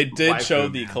Viera. They did show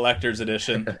the collector's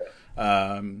edition.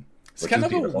 It's kind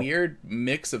of a weird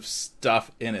mix of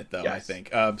stuff in it, though. Yes. I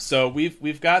think. So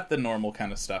we've got the normal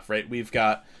kind of stuff, right? We've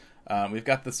got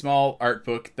the small art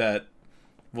book that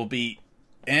will be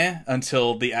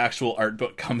until the actual art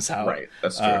book comes out. Right.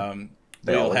 That's true.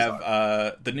 They'll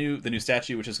have the new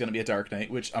statue, which is going to be a Dark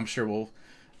Knight, which I'm sure will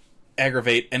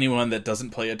aggravate anyone that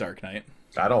doesn't play a Dark Knight.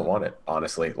 I don't want it,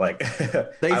 honestly. Like,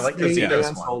 I like the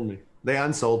Xenos one. They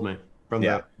unsold me from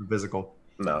the physical.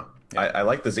 No, I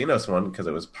like the Xenos one because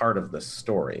it was part of the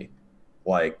story.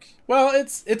 Like, well,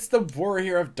 it's the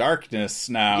Warrior of Darkness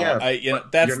now. Yeah,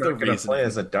 that's you're not going to play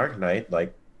as a Dark Knight.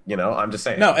 Like, I'm just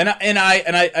saying. No, and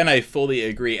I fully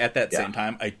agree. At that same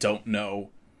time, I don't know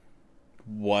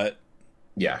what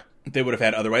they would have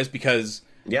had otherwise, because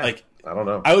like, I don't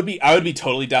know. I would be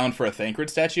totally down for a Thancred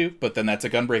statue, but then that's a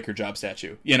Gunbreaker job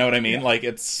statue. You know what I mean? Yeah. Like,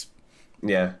 it's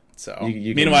So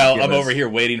meanwhile, I'm over here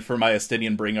waiting for my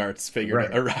Estinian Bring Arts figure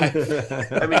to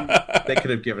arrive. I mean, they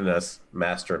could have given us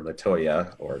Master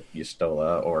Latoya or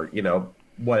Yustola or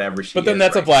whatever she. But then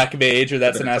that's a Black Mage, or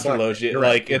that's an Astrologia.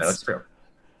 Like, it's true.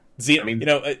 I mean,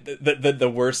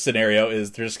 the worst scenario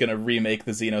is they're just going to remake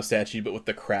the Xeno statue, but with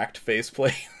the cracked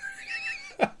faceplate.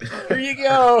 Here you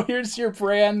go. Here's your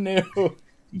brand new.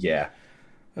 Yeah.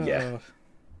 I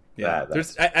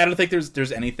don't think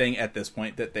there's anything at this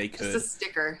point that they could. Just a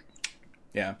sticker.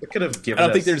 Yeah, they could have given.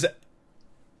 They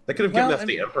could have given us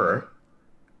the Emperor.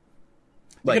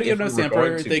 They could have given us the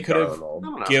Emperor. They could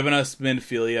have given us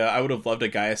Minfilia. I would have loved a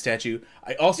Gaia statue.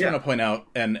 I also want to point out,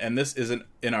 and this isn't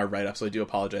in our write-up, so I do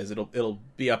apologize. It'll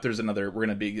be up. We're going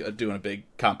to be doing a big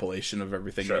compilation of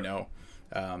everything we know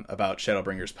about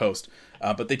Shadowbringers post.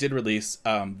 But they did release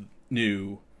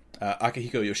new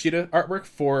Akihiko Yoshida artwork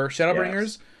for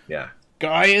Shadowbringers. Yeah.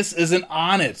 Gaius isn't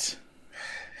on it.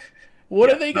 What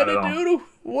are they gonna do?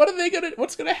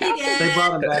 What's gonna happen? They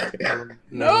brought him back.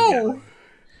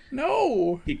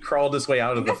 No. He crawled his way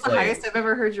out of the flame. The highest I've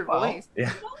ever heard your voice.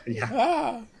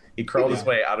 Yeah. He crawled his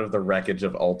way out of the wreckage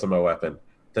of Ultima Weapon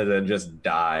to then just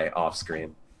die off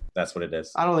screen. That's what it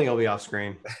is. I don't think it'll be off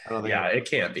screen. It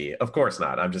can't be. Of course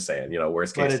not. I'm just saying,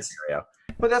 worst case scenario.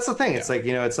 But that's the thing. It's like,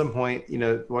 at some point,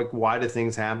 like, why do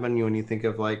things happen? When you think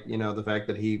of, like, the fact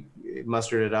that he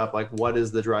mustered it up, like, what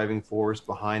is the driving force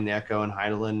behind the Echo and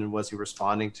Heidelin, and was he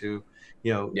responding to,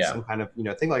 some kind of,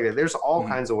 thing like that? There's all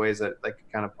kinds of ways that can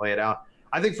kind of play it out.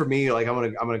 I think for me, like, I'm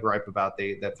gonna gripe about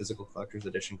that physical collector's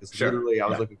edition, because literally I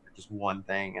was looking for just one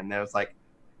thing, and there was like,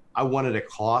 I wanted a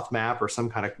cloth map or some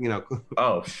kind of,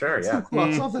 oh, sure, yeah.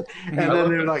 Something. And then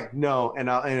they're like, no. And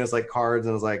it was like cards,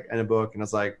 and it was like, and a book, and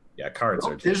it's like, cards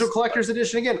are digital collector's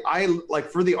edition again. I like,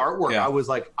 for the artwork, I was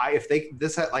like, if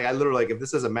this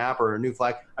is a map or a new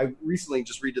flag. I recently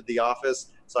just redid The Office,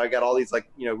 so I got all these,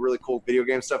 like, really cool video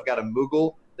game stuff. Got a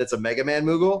Moogle that's a Mega Man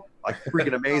Moogle, like,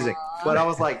 freaking amazing. But I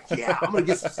was like, I'm gonna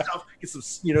get some stuff, get some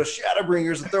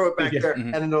Shadowbringers and throw it back there.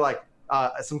 And then they're like,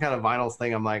 some kind of vinyls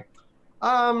thing. I'm like,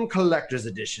 collector's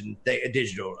edition,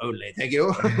 digital only. Thank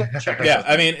you.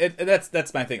 I mean,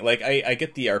 that's my thing. Like, I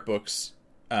get the art books.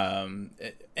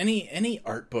 Any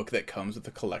art book that comes with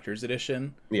the collector's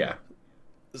edition,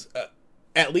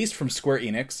 at least from Square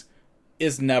Enix,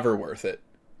 is never worth it.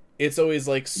 It's always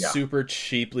like super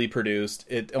cheaply produced.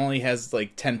 It only has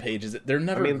like 10 pages. They're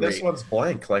never. great. This one's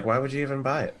blank. Like, why would you even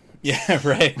buy it? Yeah,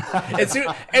 right.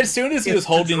 As soon as he was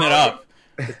holding it up.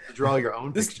 To draw your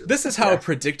own picture. This is how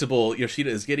predictable Yoshida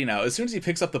is getting now. As soon as he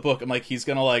picks up the book, I'm like, he's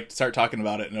gonna like start talking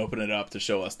about it and open it up to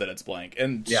show us that it's blank.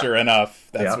 And sure enough,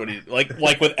 that's what he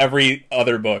like with every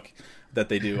other book that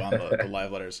they do on the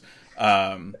live letters.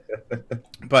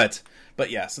 But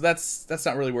yeah, so that's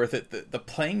not really worth it. The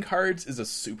playing cards is a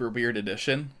super weird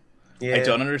addition. I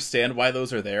don't understand why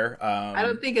those are there. I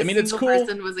don't think a single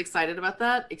person was excited about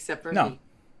that except for me.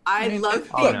 I love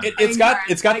it's got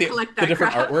the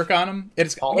different artwork on them.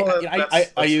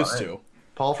 I used to.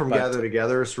 Paul from Gather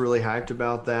Together is really hyped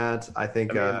about that. I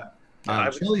think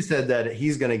Chili said that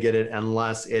he's going to get it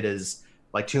unless it is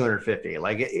like $250.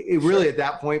 Like it really at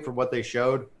that point, for what they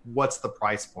showed, what's the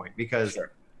price point? Because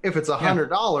if it's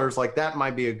 $100, like that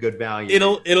might be a good value.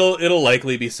 It'll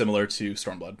likely be similar to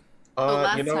Stormblood.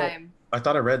 Last time I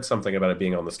thought I read something about it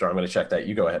being on the store. I'm going to check that.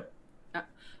 You go ahead.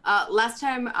 Last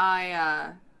time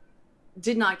I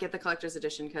did not get the collector's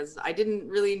edition because I didn't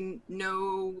really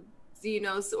know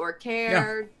Xenos or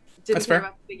care. Didn't care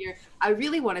about the figure. I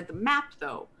really wanted the map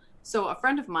though. So a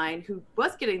friend of mine who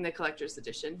was getting the collector's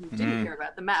edition, who didn't care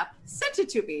about the map, sent it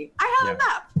to me. I have a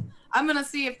map. I'm gonna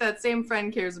see if that same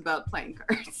friend cares about playing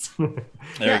cards.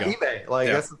 There you go. eBay. Like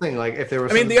that's the thing. Like if there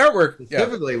was, the artwork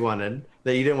specifically wanted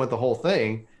that you didn't want the whole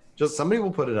thing, just somebody will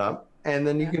put it up. And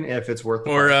then you can, if it's worth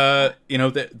the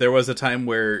price. There was a time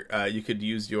where you could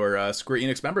use your Square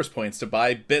Enix members points to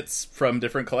buy bits from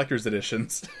different collector's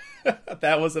editions.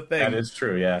 That was a thing. That is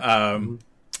true, yeah.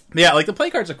 Yeah, like the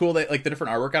play cards are cool. They, like the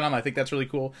different artwork on them, I think that's really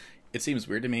cool. It seems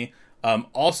weird to me.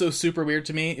 Also super weird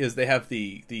to me is they have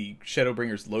the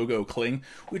Shadowbringers logo cling,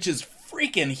 which is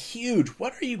freaking huge.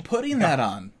 What are you putting that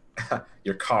on?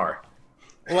 Your car.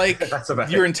 Like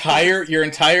your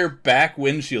entire back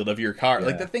windshield of your car. Yeah.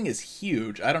 Like the thing is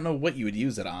huge. I don't know what you would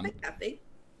use it on. Like that big.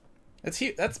 That's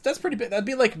huge. That's pretty big. That'd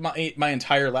be like my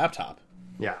entire laptop.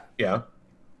 Yeah. Yeah.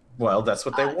 Well, that's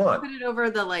what they want. Put it over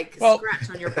the scratch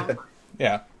on your bumper.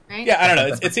 Yeah. Right? Yeah, I don't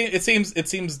know. It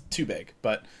seems too big,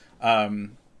 but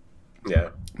yeah.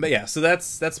 But yeah, so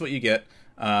that's what you get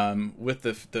with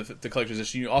the collector's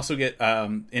edition. You also get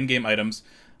in-game items.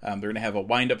 They're going to have a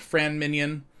wind-up Fran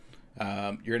minion.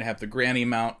 You're going to have the granny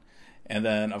mount. And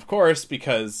then, of course,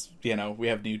 because, we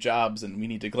have new jobs and we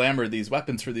need to glamour these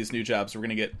weapons for these new jobs, we're going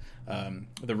to get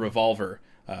the revolver.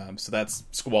 So that's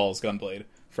Squall's Gunblade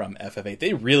from FF8.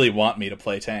 They really want me to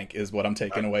play tank, is what I'm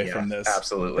taking away from this.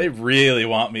 Absolutely. They really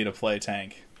want me to play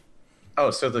tank.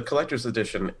 Oh, so the collector's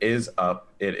edition is up.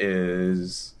 It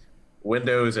is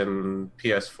Windows and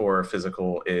PS4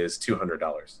 physical is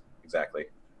 $200 exactly.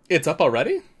 It's up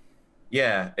already?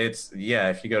 Yeah, if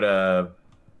you go to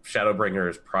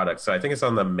Shadowbringers products. So I think it's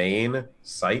on the main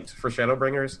site for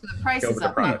Shadowbringers. The price is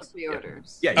up on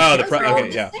pre-orders. Yeah.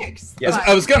 Okay, yeah. Yes,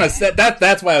 I was gonna say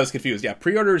that's why I was confused. Yeah,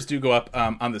 pre-orders do go up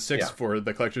on the 6th for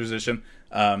the collector's edition.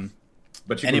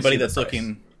 But anybody that's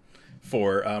looking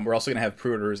for, we're also gonna have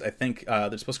pre-orders. I think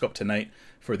they're supposed to go up tonight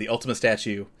for the Ultima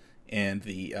statue and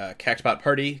the Cactbot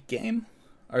Party game.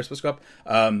 Are supposed to go up.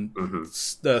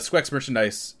 The Squex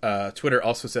merchandise Twitter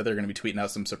also said they're going to be tweeting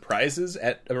out some surprises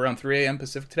at around 3 a.m.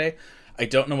 Pacific today. I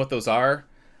don't know what those are.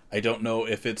 I don't know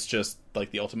if it's just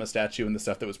like the Ultima statue and the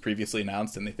stuff that was previously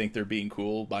announced and they think they're being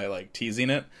cool by like teasing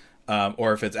it,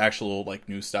 or if it's actual like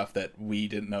new stuff that we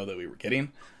didn't know that we were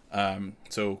getting.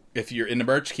 So if you're into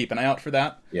merch, keep an eye out for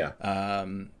that. Yeah.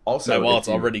 Also, my wallet's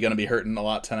already going to be hurting a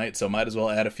lot tonight, so might as well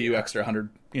add a few extra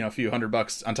few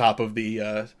 $100 on top of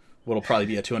the what'll probably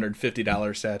be a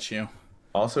 $250 statue.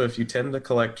 Also, if you tend to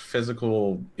collect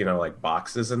physical, like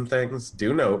boxes and things,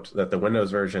 do note that the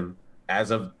Windows version, as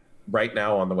of right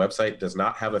now on the website, does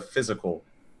not have a physical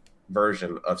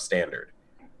version of Standard.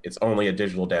 It's only a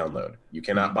digital download. You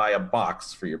cannot buy a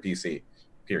box for your PC,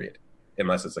 period,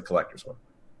 unless it's a collector's one.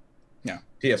 Yeah.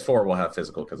 PS4 will have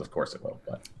physical because, of course, it will.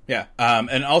 But. Yeah.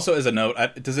 And also, as a note,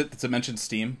 does it mention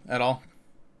Steam at all?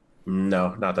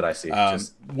 No, not that I see.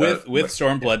 With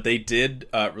Stormblood, they did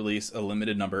release a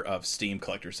limited number of Steam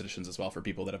collector's editions as well for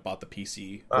people that have bought the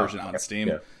PC version on Steam.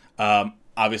 Yeah.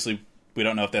 Obviously, we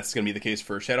don't know if that's going to be the case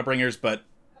for Shadowbringers, but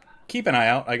keep an eye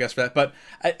out, I guess, for that. But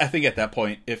I think at that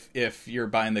point, if you're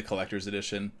buying the collector's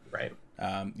edition, right,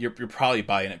 you're probably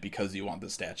buying it because you want the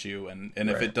statue, and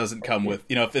if it doesn't come with,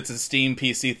 if it's a Steam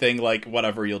PC thing, like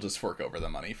whatever, you'll just fork over the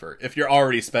money for if you're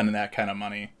already spending that kind of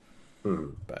money.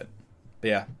 But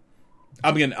yeah.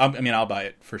 I'll buy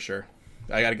it for sure.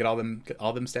 I got to get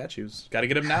all them statues. Got to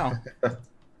get them now.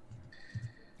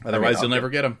 Otherwise, you'll never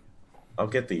get them. I'll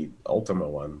get the Ultima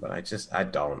one, but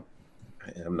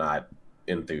I'm not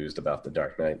enthused about the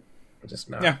Dark Knight. I'm just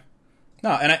not. Yeah.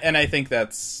 No, and I think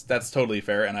that's totally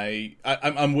fair, and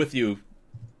I'm with you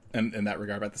in that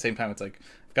regard. But at the same time, it's like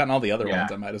I've gotten all the other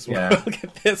ones. I might as well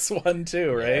get this one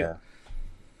too, right? Yeah.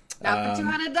 Not for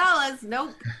 $200.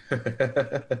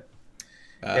 Nope.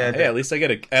 Hey, at least I get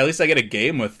a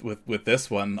game with this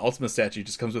one. Ultima statue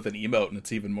just comes with an emote, and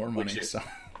it's even more money. So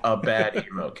a bad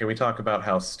emote. Can we talk about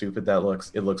how stupid that looks?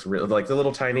 It looks really like the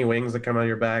little tiny wings that come out of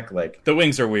your back. Like the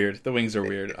wings are weird.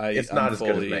 It's not as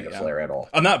good as Mega Flare at all.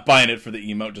 I'm not buying it for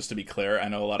the emote, just to be clear. I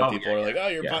know a lot of people are like,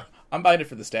 "Oh, I'm buying it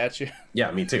for the statue."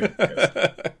 Yeah, me too.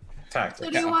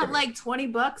 So do you want like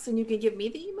 $20 and you can give me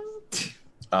the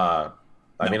emote?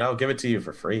 I mean, I'll give it to you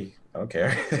for free. I don't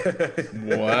care.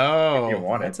 Wow, if you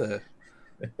want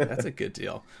that's a good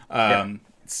deal.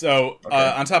 So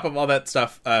on top of all that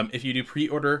stuff, if you do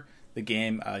pre-order the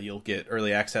game, you'll get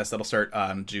early access. That'll start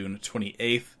on June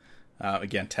 28th.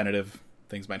 Again, tentative,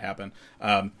 things might happen,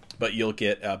 but you'll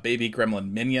get a baby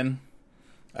gremlin minion,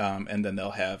 and then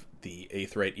they'll have the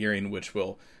Aetheryte earring, which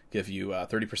will give you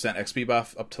 30% XP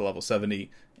buff up to level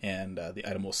 70, and the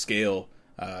item will scale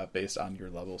based on your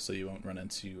level, so you won't run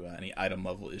into any item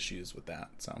level issues with that.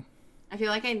 So I feel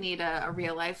like I need a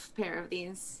real life pair of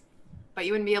these, but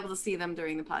you wouldn't be able to see them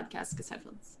during the podcast because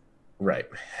headphones. Right.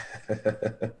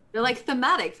 They're like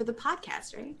thematic for the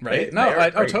podcast, right? Right.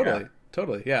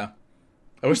 Totally. Yeah.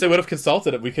 I wish they would have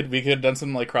consulted it. We could have done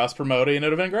some like cross promoting. It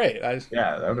would have been great.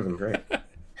 Yeah, that would have been great.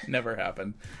 Never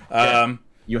happened.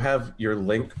 You have your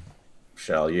Link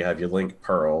shell, you have your Link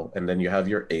Pearl, and then you have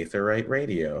your Aetheryte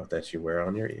radio that you wear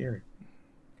on your ear.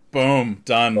 Boom.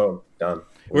 Done. Boom. Done.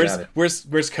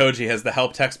 Where's Koji? Has the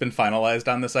help text been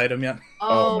finalized on this item yet?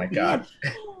 Oh my god.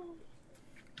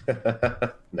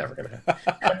 Never gonna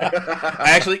happen.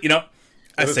 I actually,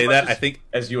 I say that. I think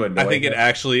it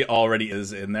actually already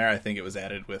is in there. I think it was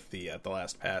added with the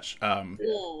last patch. I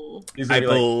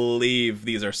believe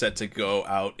these are set to go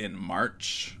out in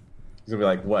March. He's gonna be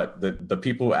like, what? The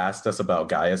people who asked us about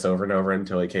Gaius over and over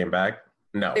until he came back?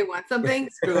 No. They want something?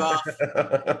 Screw off.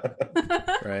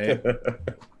 Right?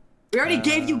 We already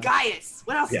gave you Gaius.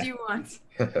 What else do you want?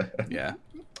 Yeah.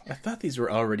 I thought these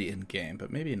were already in game,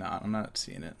 but maybe not. I'm not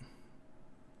seeing it.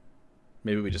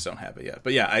 Maybe we just don't have it yet.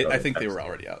 But yeah, I think they were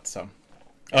already out. So,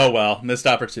 oh well, missed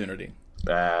opportunity.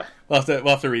 We'll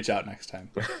have to reach out next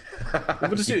time.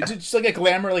 We'll just do just like a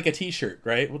glamour, like a T-shirt,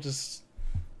 right? We'll just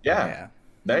yeah.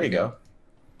 There you go.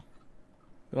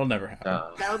 It'll never happen.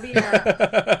 That would be.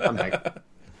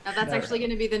 That's actually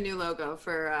going to be the new logo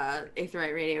for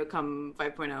Aetheryte Radio come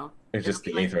 5.0. It's just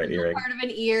the Aetheryte earring. Part of an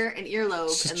earlobe.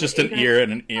 It's just an ear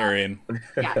and an earring.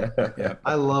 Yeah.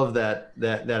 I love that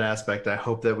aspect. I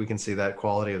hope that we can see that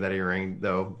quality of that earring,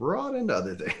 though, brought into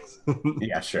other things.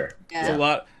 Yeah, sure. It's a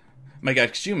lot. My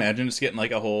God, could you imagine just getting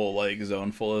like a whole like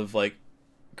zone full of like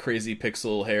crazy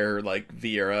pixel hair like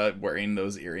Viera wearing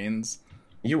those earrings?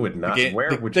 You would not.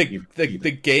 Where would you?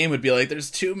 The game would be like, "There's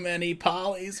too many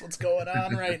polys. What's going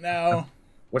on right now?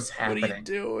 What's happening? What are you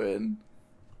doing?"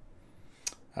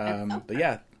 But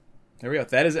yeah, there we go.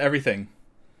 That is everything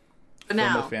from the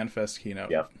FanFest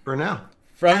keynote. Yep. For now,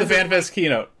 from the FanFest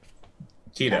keynote.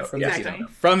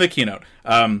 From the keynote.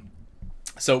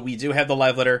 So we do have the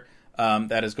live letter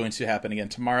that is going to happen again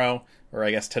tomorrow, or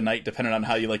I guess tonight, depending on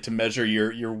how you like to measure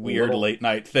your weird late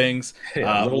night things.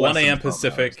 1 a.m.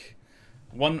 Pacific.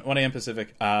 1 a.m.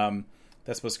 Pacific.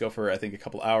 That's supposed to go for, I think, a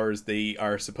couple hours. They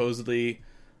are supposedly,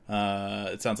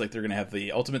 it sounds like they're going to have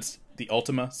the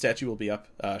Ultima statue will be up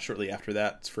shortly after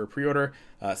that. It's for pre-order.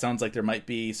 It sounds like there might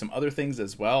be some other things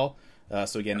as well.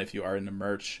 So again, if you are into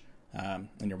merch and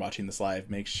you're watching this live,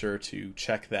 make sure to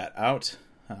check that out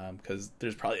because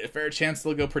there's probably a fair chance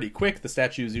they'll go pretty quick. The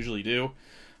statues usually do.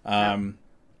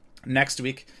 Next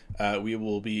week, we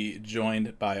will be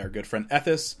joined by our good friend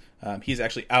Ethis. He's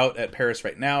actually out at Paris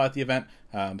right now at the event,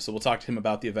 so we'll talk to him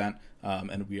about the event,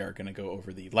 and we are going to go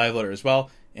over the live letter as well.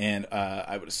 And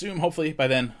I would assume, hopefully, by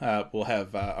then, we'll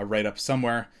have a write-up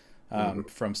somewhere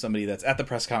from somebody that's at the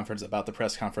press conference about the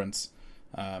press conference,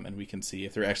 and we can see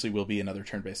if there actually will be another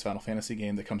turn-based Final Fantasy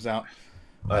game that comes out.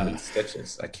 I'm in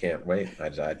stitches. I can't wait. I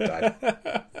am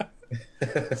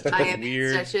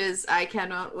in stitches. I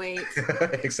cannot wait.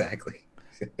 Exactly.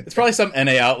 It's probably some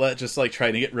NA outlet just like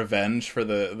trying to get revenge for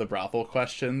the brothel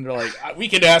question. They're like, we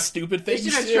could ask stupid things.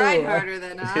 They should have tried harder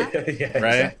than us. Yeah,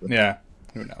 right? Exactly. Yeah.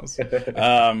 Who knows?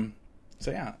 So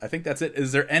yeah, I think that's it.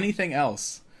 Is there anything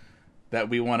else that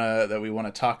we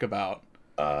wanna talk about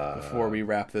before we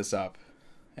wrap this up?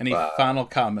 Any final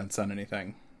comments on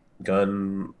anything?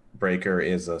 Gunbreaker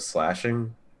is a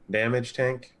slashing damage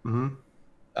tank. Mm-hmm.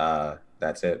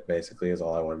 That's it. Basically, is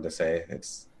all I wanted to say.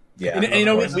 It's. Yeah,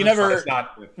 and we never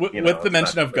with the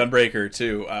mention of Gunbreaker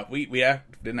too. We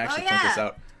didn't actually point this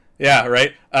out. Yeah,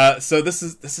 right. So this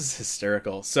is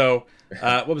hysterical. So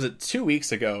what was it? 2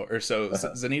 weeks ago or so,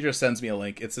 Zanidra sends me a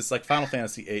link. It's this like Final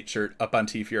Fantasy VIII shirt up on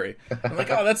T-Fury. I'm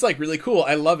like, oh, that's like really cool.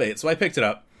 I love it. So I picked it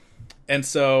up, and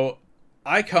so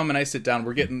I come and I sit down.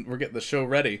 We're getting the show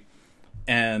ready,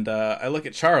 and I look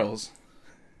at Charles,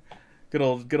 good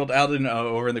old Alden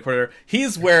over in the corner.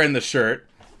 He's wearing the shirt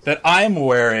that I'm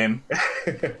wearing,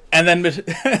 and then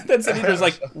Zanidra's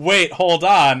like, wait, hold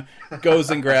on, goes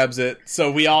and grabs it.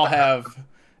 So we all have,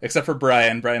 except for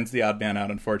Brian. Brian's the odd man out,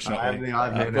 unfortunately. I'm the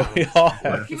odd man out. We all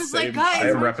have he was the like, same. guys, I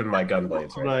am repping my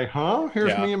Gunblades. Right? Like, huh?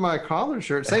 Here's me in my collar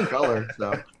shirt, same color.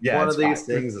 So one of these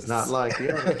things is not like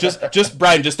the other. Just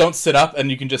Brian, just don't sit up,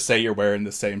 and you can just say you're wearing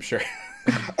the same shirt.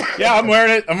 Yeah, I'm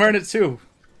wearing it. I'm wearing it too.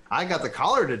 I got the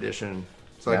collared edition,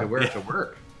 so I can wear it to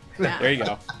work. Yeah. There you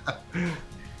go.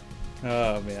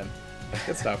 Oh man,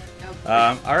 good stuff.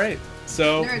 All right,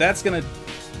 so that's gonna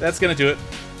do it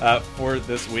for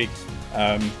this week.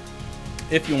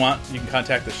 If you want, you can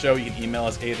contact the show. You can email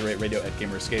us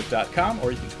aetheryteradio@gamerscape.com,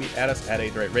 or you can tweet at us at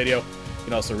aetheryteradio. You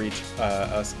can also reach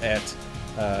us at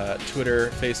Twitter,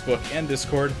 Facebook, and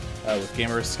Discord with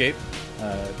Gamerscape.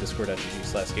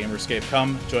 Discord.gg/Gamerscape.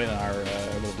 Come join our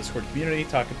little Discord community.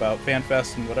 Talk about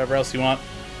FanFest and whatever else you want.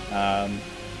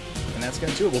 And that's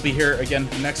going to do it. We'll be here again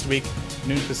next week,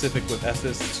 noon Pacific, with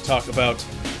Estes to talk about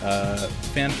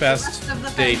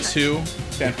FanFest Day 2,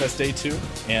 FanFest Day 2,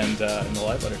 and the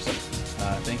live letter. So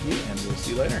thank you, and we'll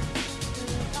see you later.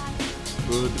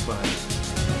 Goodbye.